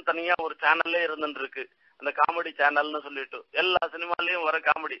மாத்திரம் தனியா ஒரு சேனல்லே இருந்துட்டு இருக்கு. அந்த காமெடி சேனல்னு சொல்லிட்டு எல்லா சினிமாலயும் வர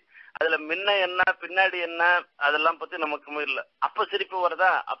காமெடி, அதுல முன்ன என்ன பின்னாடி என்ன அதெல்லாம் பத்தி நமக்கு இல்ல. அப்ப சிரிப்பு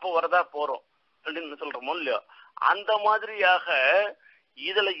வரதா போறோம் அப்படின்னு சொல்றோமோ இல்லையோ, அந்த மாதிரியாக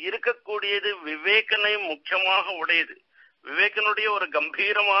இதுல இருக்கக்கூடியது விவேகனை முக்கியமாக உடையது. விவேகனுடைய ஒரு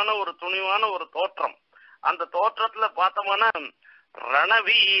கம்பீரமான ஒரு துணிவான ஒரு தோற்றம். அந்த தோற்றத்துல பார்த்தோம்னா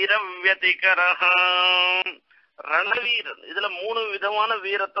ரணவீர வியதிகரஹாம், ரணவீரன். இதுல 3 விதமான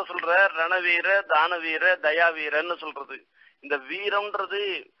வீரத்தை சொல்ற. ரணவீர, தானவீர, தயாவீரன்னு சொல்றது. இந்த வீரம்ன்றது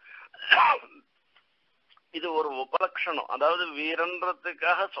இது ஒரு உபலட்சணம். அதாவது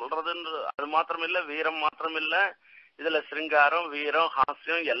வீரன்றதுக்காக சொல்றதுன்றது அது மாத்திரம் இல்ல, வீரம் மாத்திரம் இல்ல, இதுல சிருங்காரம், வீரம்,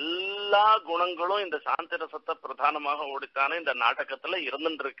 ஹாஸ்யம் எல்லா குணங்களும் இந்த சாந்தி ரசத்தை பிரதானமாக ஓடித்தானே இந்த நாடகத்துல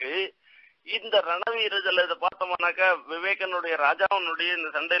இருந்துட்டு இருக்கு. இந்த ரணவீரஜல இதை பார்த்தோம்னாக்கா, விவேகனுடைய ராஜாவனுடைய இந்த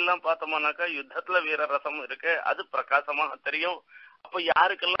சண்டையெல்லாம் பார்த்தோம்னாக்கா யுத்தத்துல வீர ரசம் இருக்கு, அது பிரகாசமாக தெரியும். அப்ப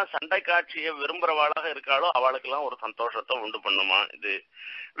யாருக்கெல்லாம் சண்டை காட்சியை விரும்புறவாளாக இருக்காளோ அவளுக்கெல்லாம் ஒரு சந்தோஷத்தை உண்டு பண்ணுமா இது.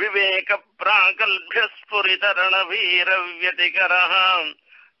 விவேக பிராகல்பியஸ்புரித ரணவீர வியதிகரஹ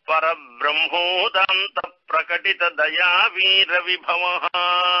பரபிரம்மோதாந்த பிரகடித தயா வீர விபவஹ.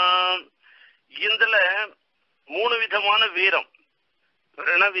 இதுல 3 விதமான வீரம்,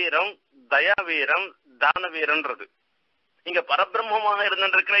 ரணவீரம், தயாவீரம், தானவீரன்றது. இங்க பரபிரம்மமாக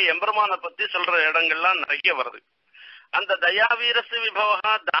இருந்திருக்கிற எம்பெருமான பத்தி சொல்ற இடங்கள்லாம் நிறைய வருது. அந்த தயாவீரசு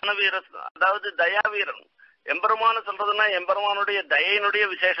விபவா, தானவீர, அதாவது தயாவீரன் எம்பெருமான சொல்றதுன்னா எம்பெருமானுடைய தயையினுடைய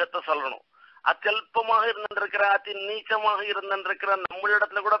விசேஷத்தை சொல்லணும். அத்தியல்பமாக இருந்திருக்கிற, அதி நீச்சமாக இருந்திருக்கிற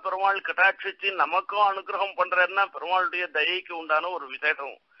நம்மளிடத்துல கூட பெருமாள் கட்டாட்சிச்சு நமக்கும் அனுகிரகம் பண்றேன்னா பெருமாளுடைய தயைக்கு உண்டான ஒரு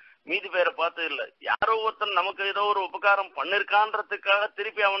விசேஷம். மீதி பேரை பார்த்து இல்ல, யாரோ ஒருத்தன் நமக்கு ஏதோ ஒரு உபகாரம் பண்ணிருக்கான்றதுக்காக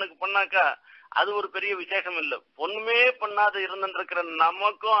திருப்பி அவனுக்கு பண்ணாக்கா அது ஒரு பெரிய விசேஷம் இல்ல. ஒண்ணுமே பண்ணாத இருந்திருக்கிற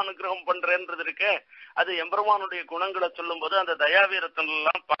நமக்கும் அனுகிரகம் பண்றேன்றது இருக்க, அது எம்பெருமானுடைய குணங்களை சொல்லும் போது அந்த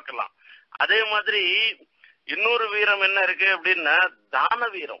தயாவீரத்தெல்லாம் பார்க்கலாம். அதே மாதிரி இன்னொரு வீரம் என்ன இருக்கு அப்படின்னா தான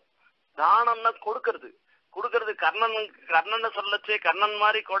வீரம். தானம்னா கொடுக்கறது. கர்ணன் சொல்லச்சே கர்ணன்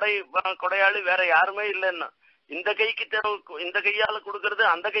மாதிரி கொடையாளி வேற யாருமே இல்லைன்னா, இந்த கைக்கு இந்த கையால கொடுக்கறது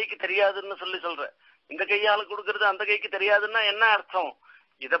அந்த கைக்கு தெரியாதுன்னு சொல்ற. இந்த கையால கொடுக்கறது அந்த கைக்கு தெரியாதுன்னா என்ன அர்த்தம்?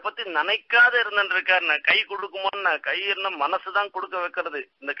 இத பத்தி நினைக்காத இருந்துருக்காரு. கை கொடுக்குமோன்னா கை என்ன மனசுதான் கொடுக்க வைக்கிறது,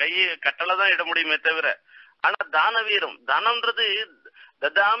 இந்த கையை கட்டளை தான் இட முடியுமே தவிர. ஆனா தான வீரம், தானம்ன்றது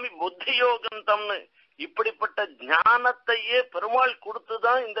ததாமி புத்தி யோகந்தம்னு இப்படிப்பட்ட ஞானத்தையே பெருமாள்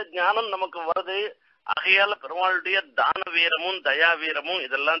கொடுத்துதான் இந்த ஞானம் நமக்கு வருது. ஆகையால பெருமாளுடைய தான வீரமும் தயாவீரமும்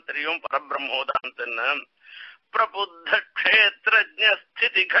இதெல்லாம் தெரியும். பரபிரம்மோதான்னு பிரபுத்த க்ஷேத்ரஜ்ஞ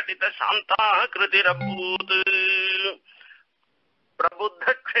ஸ்திதி கடித சாந்தா கிருதிரபூத். பிரபுத்த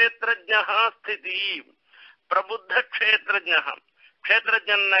க்ஷேத்ரஜ்ஞ ஸ்திதி, பிரபுத்த க்ஷேத்ரஜ்ஞ.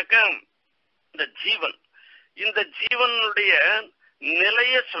 க்ஷேத்ரஜ்ஞன்னாக்க இந்த ஜீவன், இந்த ஜீவனுடைய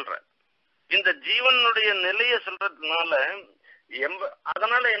நிலைய சொல்ற. இந்த ஜீவனுடைய நிலைய சொல்றதுனால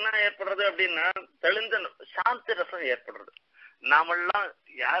அதனால என்ன ஏற்படுறது அப்படின்னா தெளிந்த சாந்தி ரசம் ஏற்படுறது. நாமெல்லாம்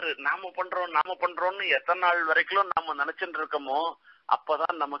யாரு நாம பண்றோம்னு எத்தனை நாள் வரைக்கும் நாம நினைச்சுட்டு இருக்கோமோ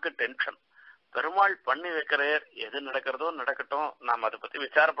அப்பதான் நமக்கு டென்ஷன். பெருமாள் பண்ணி வைக்கிறார், எது நடக்கிறதோ நடக்கட்டும், நாம அதை பத்தி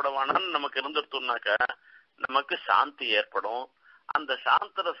விசாரப்படவானான்னு நமக்கு இருந்துட்டோம்னாக்க நமக்கு சாந்தி ஏற்படும். அந்த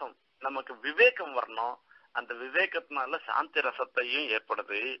சாந்தி ரசம் நமக்கு விவேகம் வரணும். அந்த விவேகத்தினால சாந்தி ரசத்தையும்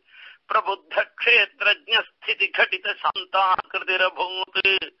ஏற்படுது. பிரபுத்த க்ஷேத்ரஜ்ஞ ஸ்திதி கடித சாந்தா கிருதிரபூத்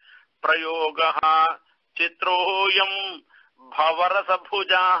பிரயோக சித்ரோயம்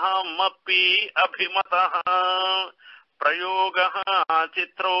பவரசபுஜாமப்பி அபிமதः. பிரயோக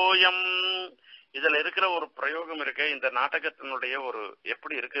சித்ரோயம், இதுல இருக்கிற ஒரு பிரயோகம் இருக்க, இந்த நாடகத்தினுடைய ஒரு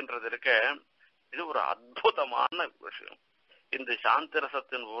எப்படி இருக்குன்றது இருக்க, இது ஒரு அற்புதமான விஷயம். இந்த சாந்தி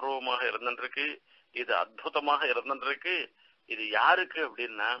ரசத்தின் உருவமாக இருந்திருக்கு, இது அற்புதமாக இருந்திருக்கு. இது யாருக்கு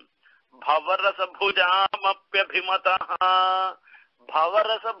அப்படின்னா பவரசபுஜாம் அப்பியபிமதா.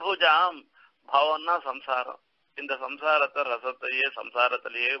 பவரசபுஜாம், பவன்னா சம்சாரம். இந்த சம்சாரத்தை ரசத்தையே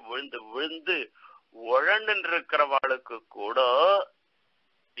சம்சாரத்திலேயே விழுந்து உழண்டு இருக்கிறவாளுக்கு கூட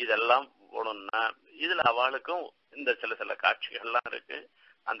இதெல்லாம் போகணும்னா இதுல அவளுக்கும் இந்த சில காட்சிகள்லாம் இருக்கு.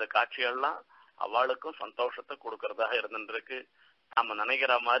 அந்த காட்சிகள்லாம் அவளுக்கும் சந்தோஷத்தை கொடுக்கறதாக இருந்துருக்கு. நாம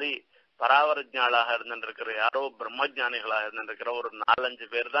நினைக்கிற மாதிரி பராவரஜாளாக இருந்துருக்கிற யாரோ பிரம்மஜானிகளாக இருந்துருக்கிற ஒரு 4-5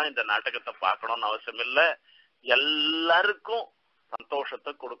 பேர் தான் இந்த நாடகத்தை பார்க்கணும்னு அவசியம் இல்லை. எல்லாருக்கும்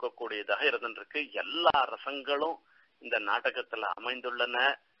சந்தோஷத்தை கொடுக்கக்கூடியதாக இருந்துருக்கு. எல்லா ரசங்களும் இந்த நாடகத்துல அமைந்துள்ளன.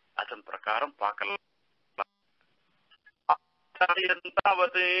 அதன் பிரகாரம் பார்க்கலாம்.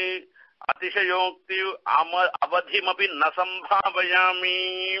 அதிசயோக்தி அவதிமபி நசம்பாவயாமி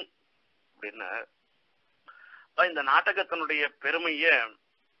அப்படின்னா இந்த நாடகத்தினுடைய பெருமைய,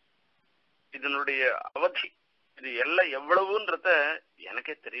 இதனுடைய அவதி, இது எல்லை எவ்வளவுன்றத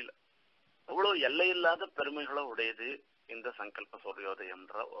எனக்கே தெரியல. அவ்வளவு எல்லையில்லாத பெருமைகளை உடையது இந்த சங்கல்ப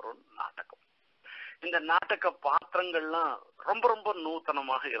சூரியோதயம்ன்ற ஒரு நாடகம். இந்த நாடக பாத்திரங்கள்லாம் ரொம்ப ரொம்ப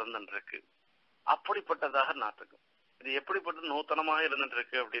நூத்தனமாக இருந்துருக்கு. அப்படிப்பட்டதாக நாடகம் இது எப்படிப்பட்ட நூத்தனமாக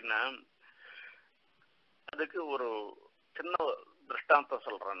இருந்துருக்கு அப்படின்னா அதுக்கு ஒரு சின்ன திருஷ்டாந்தம்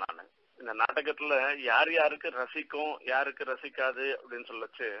சொல்றேன் நானு. இந்த நாடகத்துல யார் யாருக்கு ரசிக்கும் யாருக்கு ரசிக்காது அப்படின்னு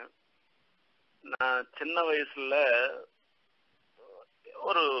சொல்லச்சு, நான் சின்ன வயசுல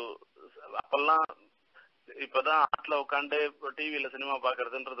ஒரு அப்பெல்லாம் இப்பதான் ஆட்ல உட்காந்து டிவியில சினிமா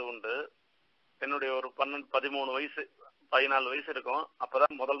பாக்குறதுன்றது உண்டு. என்னுடைய ஒரு 13 வயசு 14 வயசு இருக்கும்.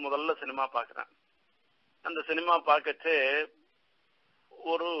 அப்பதான் முதல்ல சினிமா பாக்குறேன். அந்த சினிமா பார்க்கச்சே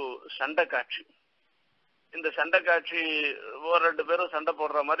ஒரு சண்டை காட்சி. இந்த சண்டை காட்சி ஒரு 2 பேரும் சண்டை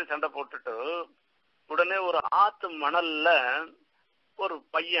போடுற மாதிரி சண்டை போட்டுட்டு உடனே ஒரு ஆத்து மணல்ல ஒரு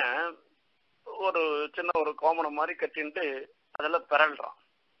பையன் ஒரு சின்ன ஒரு கோமணம் மாதிரி கட்டின்ட்டு அதெல்லாம் பிறல்றான்.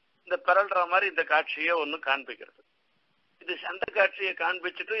 இந்த பிறல்ற மாதிரி இந்த காட்சியை ஒண்ணு காண்பிக்கிறது. இது சண்டை காட்சியை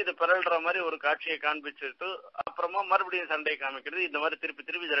காண்பிச்சுட்டு இது பிறல்ற மாதிரி ஒரு காட்சியை காண்பிச்சுட்டு அப்புறமா மறுபடியும் சண்டையை காமிக்கிறது. இந்த மாதிரி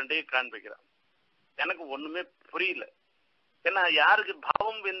திருப்பி இது ரெண்டையும் காண்பிக்கிறான். எனக்கு ஒண்ணுமே புரியல. ஏன்னா யாருக்கு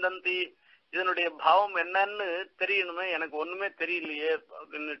பாவம் விந்தந்தி இதனுடைய பாவம் என்னன்னு தெரியணுமே, எனக்கு ஒண்ணுமே தெரியலையே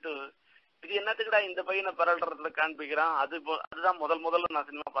அப்படின்னுட்டு இது என்னத்துக்குடா இந்த பையனை பிறல்றதுல காண்பிக்கிறான். அதுதான் முதல்ல நான்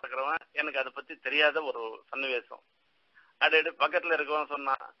சினிமா பார்க்கிறவன். எனக்கு அதை பத்தி தெரியாத ஒரு சன்னிவேசம். அடி பக்கத்துல இருக்கவன்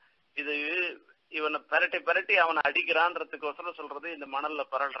சொன்னான், இது இவனை பிரட்டி அவனை அடிக்கிறான்றதுக்கோசரம் சொல்றது, இந்த மணல்ல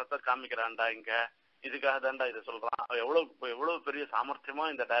பரல்றத காமிக்கிறான்டா இங்க, இதுக்காக தான்டா இதை சொல்றான். எவ்வளவு பெரிய சாமர்த்தியமா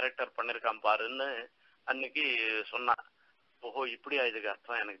இந்த டைரக்டர் பண்ணிருக்கான் பாருன்னு அன்னைக்கு சொன்னான். ஓஹோ இப்படியா இதுக்கு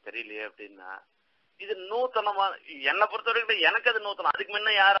அர்த்தம், எனக்கு தெரியலையே அப்படின்னா. இது நூத்தனமா என்னை பொறுத்த வரைக்கும் எனக்கு அது நூத்தனம். அதுக்கு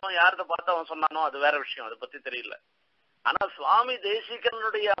முன்ன யாரத பார்த்து அவன் சொன்னானோ அது வேற விஷயம், அதை பத்தி தெரியல. ஆனா சுவாமி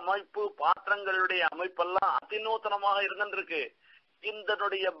தேசிகனுடைய அமைப்பு பாத்திரங்களுடைய அமைப்பெல்லாம் அதிநூத்தனமாக இருந்துருக்கு.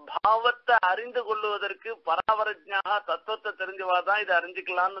 இதனுடைய பாவத்தை அறிந்து கொள்வதற்கு பராவரஜ்ஞாக தத்துவத்தை தெரிஞ்சவாதான் இதை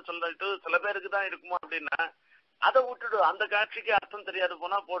அறிஞ்சுக்கலாம்னு சொல்லிட்டு சில பேருக்கு தான் இருக்குமா அப்படின்னா அதை விட்டுடு. அந்த காட்சிக்கு அர்த்தம் தெரியாது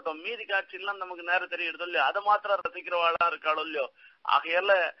போனா போட்டோம், மீதி காட்சி எல்லாம் நமக்கு நேரம் தெரியுது இல்லையோ, அதை மாத்திரம் ரசிக்கிறவாளா இருக்காளோ இல்லையோ.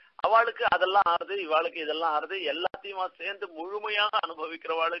 ஆகையால அவளுக்கு அதெல்லாம் ஆறுது, இவாளுக்கு இதெல்லாம் ஆறுது, எல்லாத்தையுமா சேர்ந்து முழுமையாக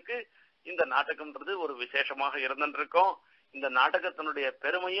அனுபவிக்கிறவாளுக்கு இந்த நாடகம்ன்றது ஒரு விசேஷமாக இருந்துருக்கும். இந்த நாடகத்தினுடைய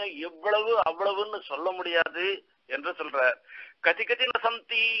பெருமையை எவ்வளவு அவ்வளவுன்னு சொல்ல முடியாது என்று சொல்ற. கதிகதின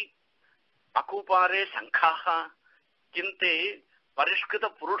சந்தி அகூபாரே சங்காஹா கிந்தே பரிஷ்கிருத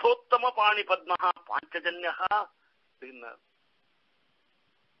புருஷோத்தம பாணி பத்மஹா பாஞ்சஜன்யா அப்படின்னா.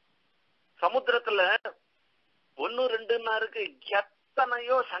 சமுத்திரத்துல 1 2 இருக்கு,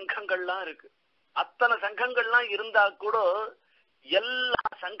 எத்தனையோ சங்கங்கள்லாம் இருக்கு. அத்தனை சங்கங்கள்லாம் இருந்தா கூட எல்லா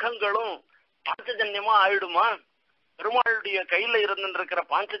சங்கங்களும் பாஞ்சஜன்யமா ஆயிடுமா, பெருமாளுடைய கையில இருந்துருக்கிற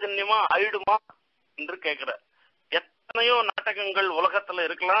பாஞ்சஜன்யமா ஆயிடுமா என்று கேட்கிற. எத்தனையோ நாடகங்கள் உலகத்துல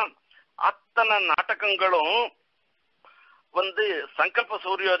இருக்கலாம், அத்தனை நாடகங்களும் சங்கல்ப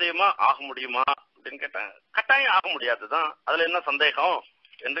சூரியோதயமா ஆக முடியுமா அப்படின்னு கேட்டாங்க. கட்டாயம் ஆக முடியாதுதான், அதுல என்ன சந்தேகம்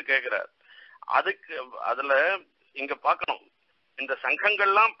என்று கேட்கிறார். அதுல இங்க பாக்கணும், இந்த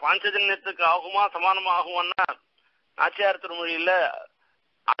சங்கங்கள்லாம் பாஞ்சஜன்யத்துக்கு ஆகுமா சமானமா ஆகுமான்னா நாச்சியார் திருமொழியில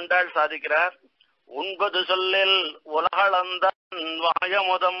ஆண்டாள் சாதிக்கிறார். 9 சொல்லில் உலகளந்தான்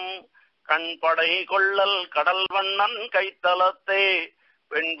வாயமுதம் கண்படை கொள்ளல் கடல் வண்ணன் கைத்தலத்தே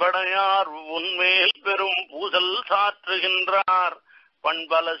வெண்படையார் உன்மேல் பெரும் பூசல் சாற்றுகின்றார்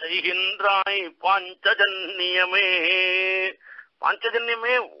பண்பல செய்கின்றாய் பாஞ்சஜன்யமே.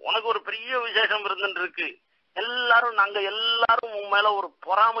 பாஞ்சஜன்யமே உனக்கு ஒரு பெரிய விசேஷம் இருந்துருக்கு. நாங்க எல்லாரும் உன் மேல ஒரு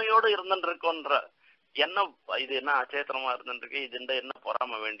பொறாமையோடு இருந்துருக்கோன்ற. என்ன இது என்ன அச்சேத்தனமா இருந்துருக்கு, இது என்ன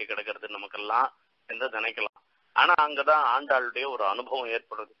பொறாமை வேண்டி கிடக்கிறது நமக்கெல்லாம் என்று நினைக்கலாம். ஆனா அங்கதான் ஆண்டாளுடைய ஒரு அனுபவம்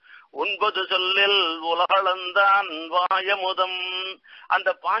ஏற்படுது. 9 சொல்லில் உலகளந்தான் வாயமுதம். அந்த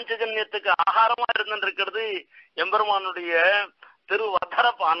பாஞ்சஜன்யத்துக்கு ஆகாரமா இருந்துருக்கிறது எம்பெருமானுடைய திருவதர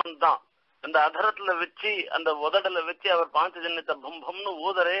பானம் தான். அந்த அதரத்துல வச்சு அந்த உதடல வச்சு அவர் பாஞ்சஜன்யத்தை பம்பம்னு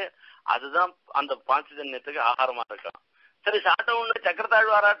ஊதரே, அதுதான் அந்த பாஞ்சஜன்யத்துக்கு ஆகாரமா இருக்கான். சரி, சாட்டம் ஒண்ணு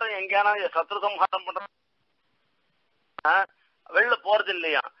சக்கரத்தாழ்வாராட்டம் எங்கேயானா சத்ரு சம்ஹாரம் பண்ற வெளில போறது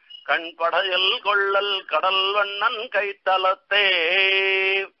இல்லையா. கண்படையல் கொள்ளல் கடல் வண்ணன் கைத்தலத்தே,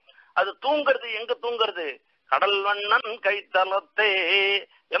 அது தூங்குறது. எங்க தூங்குறது? கடல் வண்ணன் கைத்தலத்தே,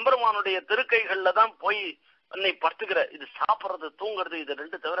 எம்பெருமானுடைய திருக்கைகள்ல தான் போய் என்னை படுத்துக்கிற. இது சாப்பிடுறது தூங்குறது, இது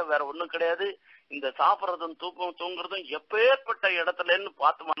 2 தவிர வேற ஒண்ணும் கிடையாது. இந்த சாப்பிடுறதும் தூங்குறதும் எப்பேற்பட்ட இடத்துலன்னு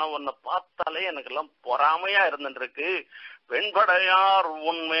பார்த்தோம்னா உன்னை பார்த்தாலே எனக்கு எல்லாம் பொறாமையா இருந்துருக்கு. வெண்படையார்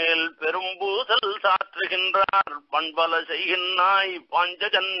உன்மேல் பெரும்பூசல் சாற்றுகின்றார் பண்பல செய்கின்றாய்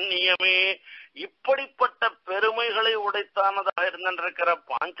பாஞ்சஜன்யமே. இப்படிப்பட்ட பெருமைகளை உடைத்தானதாக இருந்திருக்கிற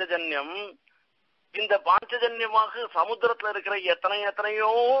பாஞ்சஜன்யம், இந்த பாஞ்சஜன்யமாக சமுத்திரத்துல இருக்கிற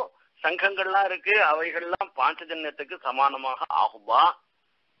எத்தனையோ சங்கங்கள்லாம் இருக்கு, அவைகள்லாம் பாஞ்சஜன்யத்துக்கு சமானமாக ஆகுமா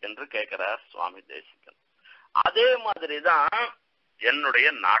என்று கேட்கிறார் சுவாமி தேசிகன். அதே மாதிரிதான் என்னுடைய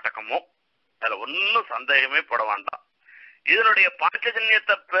நாடகமும், அதுல ஒன்னும் சந்தேகமே பட வேண்டாம். இதனுடைய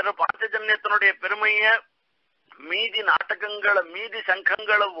பாஞ்சஜன்யத்தினுடைய பெருமைய மீதி நாடகங்களை மீதி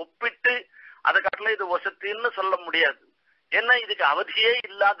சங்கங்களை ஒப்பிட்டு அதை காட்டில இது வசத்தின்னு சொல்ல முடியாது. ஏன்னா இதுக்கு அவதியே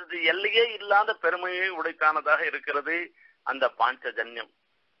இல்லாதது, எல்லையே இல்லாத பெருமையை உடைத்தானதாக இருக்கிறது அந்த பாஞ்சஜன்யம்.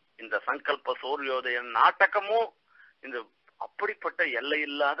 இந்த சங்கல்ப சூரியோதயம் நாடகமும் இந்த அப்படிப்பட்ட எல்லை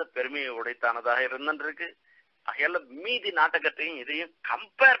இல்லாத பெருமையை உடைத்தானதாக இருந்திருக்கு. அகையால மீதி நாடகத்தையும் இதையும்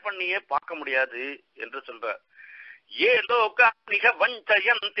கம்பேர் பண்ணியே பார்க்க முடியாது என்று சொல்ற. ஏ லோகானிக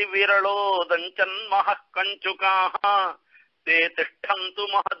வஞ்சயந்தி விரலோதஞ்சன் மஹக்கஞ்சுகாஹ தே திஷ்டந்து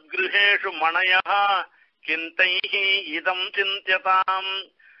மஹத்கிருஹேஷு மணயஹ கிந்தைஹ இதம் சிந்த்யதாம்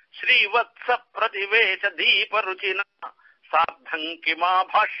ஸ்ரீவத்ஸ பிரதிவேஷ தீபருச்சினா சார்த்தம் கிமா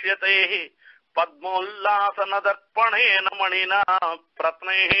பாஷ்யதே பத்மோல்லாசன தர்ப்பணேன மணினா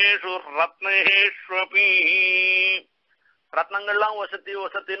பிரத்னேஷு ரத்னேஷ்வபி. ரத்னங்கள்லாம் வசதி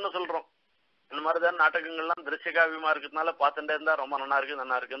வசத்தின்னு சொல்றோம். இந்த மாதிரிதான் நாடகங்கள்லாம் திருஷ்யகாவியமா இருக்கிறதுனால பார்த்துட்டே இருந்தா ரொம்ப நல்லா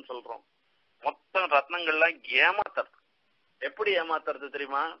இருக்குன்னு சொல்றோம். மொத்தம் ரத்னங்கள்லாம் ஏமாத்துறது. எப்படி ஏமாத்துறது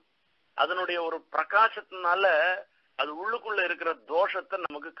தெரியுமா? அதனுடைய ஒரு பிரகாசத்தினால அது உள்ளுக்குள்ள இருக்கிற தோஷத்தை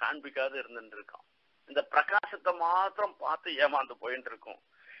நமக்கு காண்பிக்காது இருந்துட்டு இருக்கோம். இந்த பிரகாசத்தை மாத்திரம் பார்த்து ஏமாந்து போயிட்டு இருக்கும்.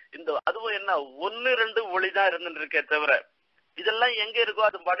 இந்த அதுவும் என்ன, 1-2 ஒளிதான் இருந்துட்டு இருக்கே தவிர இதெல்லாம் எங்க இருக்கோ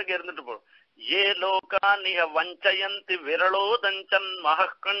அது பாட்டுக்கு இருந்துட்டு போகும். ஏ லோகா நிக வஞ்சயந்தி விரலோதஞ்சன்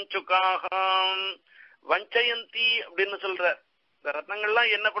மஹக்கஞ்சுகாஹம். வஞ்சயந்தி அப்படின்னு சொல்ற இந்த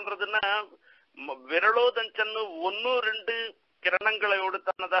ரத்னங்கள்லாம் என்ன பண்றதுன்னா, விரலோதஞ்சன்னு 1-2 கிரணங்களோடு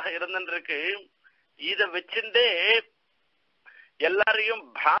தானதாக இருந்துட்டு இருக்கு. இத வச்சுட்டே எல்லாரையும்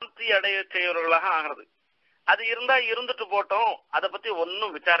பிராந்தி அடைய செய்யறவர்களாக ஆகிறது. அது இருந்தா இருந்துட்டு போட்டோம், அதை பத்தி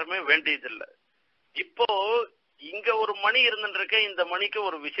ஒன்னும் விசாரமே வேண்டியதில்லை. இப்போ இங்க ஒரு மணி இருந்துட்டு இருக்க, இந்த மணிக்கு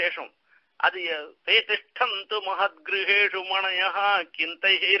ஒரு விசேஷம். அது தேதிஷ்டந்து மஹத்கிருஹேஷு மணயஹ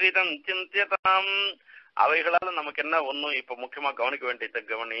கிந்தைஹிரிதம் சிந்த்யதாம். அவைகளால நமக்கு என்ன ஒன்னும் இப்ப முக்கியமா கவனிக்க வேண்டியது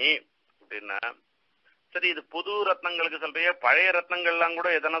கவனி அப்படின்னா, சரி இது புது ரத்னங்களுக்கு சொல்றிய, பழைய ரத்னங்கள்லாம் கூட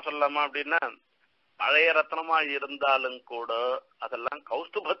எதனா சொல்லலாமா அப்படின்னா, பழைய ரத்னமா இருந்தாலும் கூட அதெல்லாம்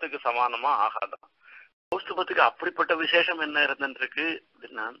கௌஸ்துபத்துக்கு சமானமா ஆகாதான். கௌஸ்துபத்துக்கு அப்படிப்பட்ட விசேஷம் என்ன இருந்துருக்கு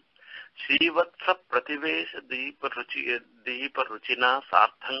அப்படின்னா, ஸ்ரீவத்ஸ பிரதிவேஷ தீப ருச்சினா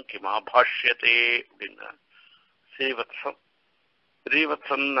சார்த்தம் கிமா பாஷ்யதே அப்படின்னா,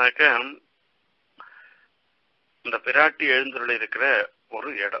 ஸ்ரீவத்சம்னாக்க இந்த பிராட்டி எழுந்துள்ள இருக்கிற ஒரு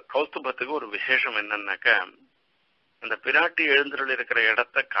இடம். கௌஸ்துபத்துக்கு ஒரு விசேஷம் என்னன்னாக்க, அந்த பிராட்டி எழுந்துள்ள இருக்கிற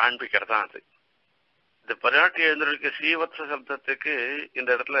இடத்தை காண்பிக்கிறதா அது. இந்த பிராட்டி எழுந்திருக்க ஸ்ரீவத்ச சப்தத்துக்கு இந்த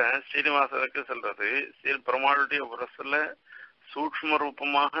இடத்துல ஸ்ரீனிவாசனுக்கு சொல்றது, ஸ்ரீ பெருமாளுடைய உரசுல சூக்ஷ்ம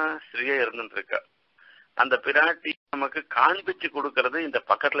ரூபமாக ஸ்ரீயா இருந்துட்டு இருக்கா. அந்த பிராட்டி நமக்கு காண்பிச்சு கொடுக்கறது இந்த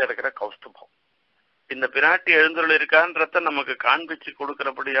பக்கத்துல இருக்கிற கௌஸ்துபம். இந்த பிராட்டி எழுந்துள்ள இருக்கான்றத நமக்கு காண்பிச்சு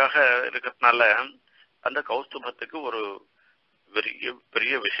கொடுக்கிறபடியாக இருக்கிறதுனால அந்த கௌஸ்துபத்துக்கு ஒரு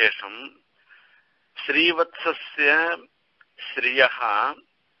பெரிய விசேஷம். ஸ்ரீவத்ஸஸ்ய ஸ்ரீயஹா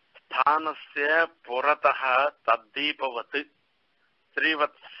ஸ்தானஸ்ய புரதஹ தத்தீபவத்.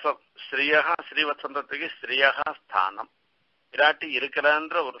 ஸ்ரீவத்சந்தத்துக்கு ஸ்ரீயஹா ஸ்தானம், பிராட்டி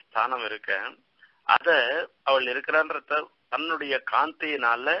இருக்கிறான்ற ஒரு ஸ்தானம் இருக்க, அத அவள் இருக்கிறான்றத தன்னுடைய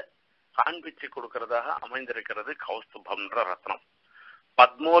காந்தியினால காண்பிச்சு கொடுக்கறதாக அமைந்திருக்கிறது கௌஸ்துபம்ன்ற ரத்னம்.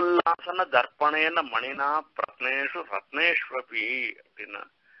 பத்மோல்லாசன தர்ப்பணேன மணினா பிரத்னேஷு ரத்னேஷ்வபி அப்படின்னா,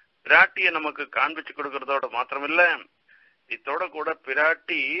 பிராட்டிய நமக்கு காண்பிச்சு கொடுக்கறதோட மாத்திரமில்ல, இதோட கூட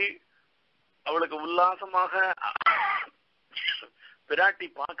பிராட்டி அவளுக்கு உல்லாசமாக பிராட்டி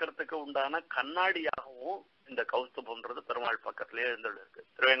பார்க்கறதுக்கு உண்டான கண்ணாடியாகவும் இந்த கௌஸ்துபம்ன்றது பெருமாள் பக்கத்திலேயே இருந்துருக்கு.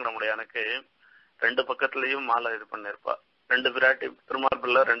 திருவேங்கடமுடையானுக்கு 2 பக்கத்திலையும் மாலை இது பண்ணிருப்பா. 2 பிராட்டி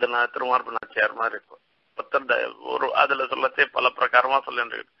திருமார்பில்ல 2 திருமார்பு நாச்சியார் மாதிரி இருப்பா. ஒருத்தர் ஒரு அதுல சொல்லத்தே பல பிரகாரமா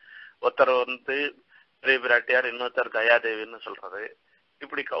சொல்லிட்டு, ஒருத்தர் ஸ்ரீ பிராட்டியார், இன்னொருத்தர் தயாதேவின்னு சொல்றது.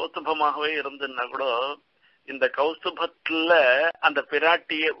 இப்படி கௌஸ்துபமாகவே இருந்துன்னா கூட இந்த கௌஸ்துபத்துல அந்த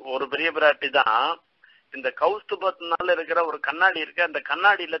பிராட்டிய ஒரு பெரிய பிராட்டி தான். இந்த கௌஸ்துபத்தினால இருக்கிற ஒரு கண்ணாடி இருக்கு, அந்த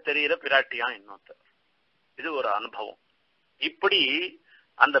கண்ணாடியில தெரிகிற பிராட்டியா இன்னொருத்தர். இது ஒரு அனுபவம். இப்படி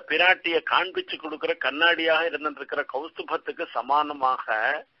அந்த பிராட்டிய காண்பிச்சு கொடுக்கிற கண்ணாடியாக இருந்துட்டு இருக்கிற கௌஸ்துபத்துக்கு சமானமாக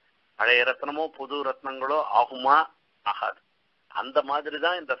பழைய ரத்னமோ புது ரத்னங்களோ ஆகுமா? ஆகாது. அந்த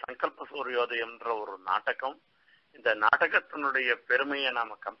மாதிரிதான் இந்த சங்கல்ப சூரியோதயம்ன்ற ஒரு நாடகம். இந்த நாடகத்தினுடைய பெருமையை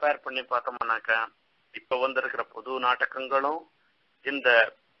நாம கம்பேர் பண்ணி பார்த்தோம்னாக்கா, இப்ப வந்திருக்கிற புது நாடகங்களும் இந்த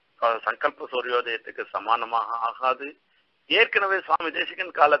சங்கல்ப சூரியோதயத்துக்கு சமானமாக ஆகாது. ஏற்கனவே சுவாமி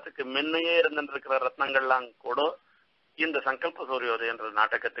தேசிகன் காலத்துக்கு முன்னையே இருந்திருக்கிற ரத்னங்கள்லாம் கூட இந்த சங்கல்ப சூரியோதயம் என்ற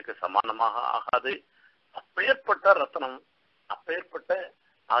நாடகத்துக்கு சமானமாக ஆகாது. அப்பேற்பட்ட ரத்னம், அப்பேற்பட்ட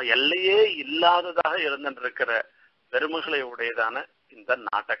எல்லையே இல்லாததாக இருந்திருக்கிற பெருமைகளை உடையதான இந்த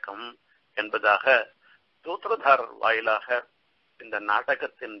நாடகம் என்பதாக சூத்திரதாரர் வாயிலாக இந்த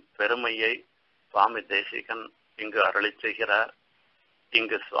நாடகத்தின் பெருமையை சுவாமி தேசிகன் இங்கு அருளி செய்கிறார்.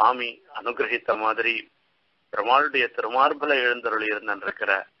 இங்கு சுவாமி அனுகிரகித்த மாதிரி பெருமாளுடைய திருமார்பல எழுந்தருளி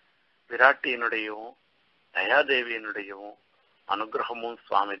இருந்திருக்கிற விராட்டியினுடையும் தயாதேவியினுடையும் அனுகிரகமும்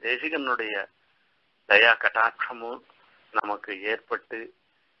சுவாமி தேசிகனுடைய தயா கட்டாட்சமும் நமக்கு ஏற்பட்டு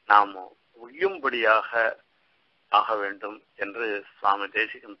நாம் உய்யும்படியாக ஆக வேண்டும் என்று சுவாமி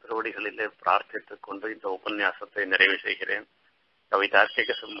தேசிகன் திருவடிகளிலே பிரார்த்தித்துக் கொண்டு இந்த உபன்யாசத்தை நிறைவு செய்கிறேன்.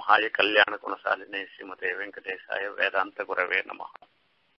 கவிதார்க்கிக சிம்ஹாய கல்யாண குணசாலினே ஸ்ரீமதே வெங்கடேசாய வேதாந்த குரவே நமஹ.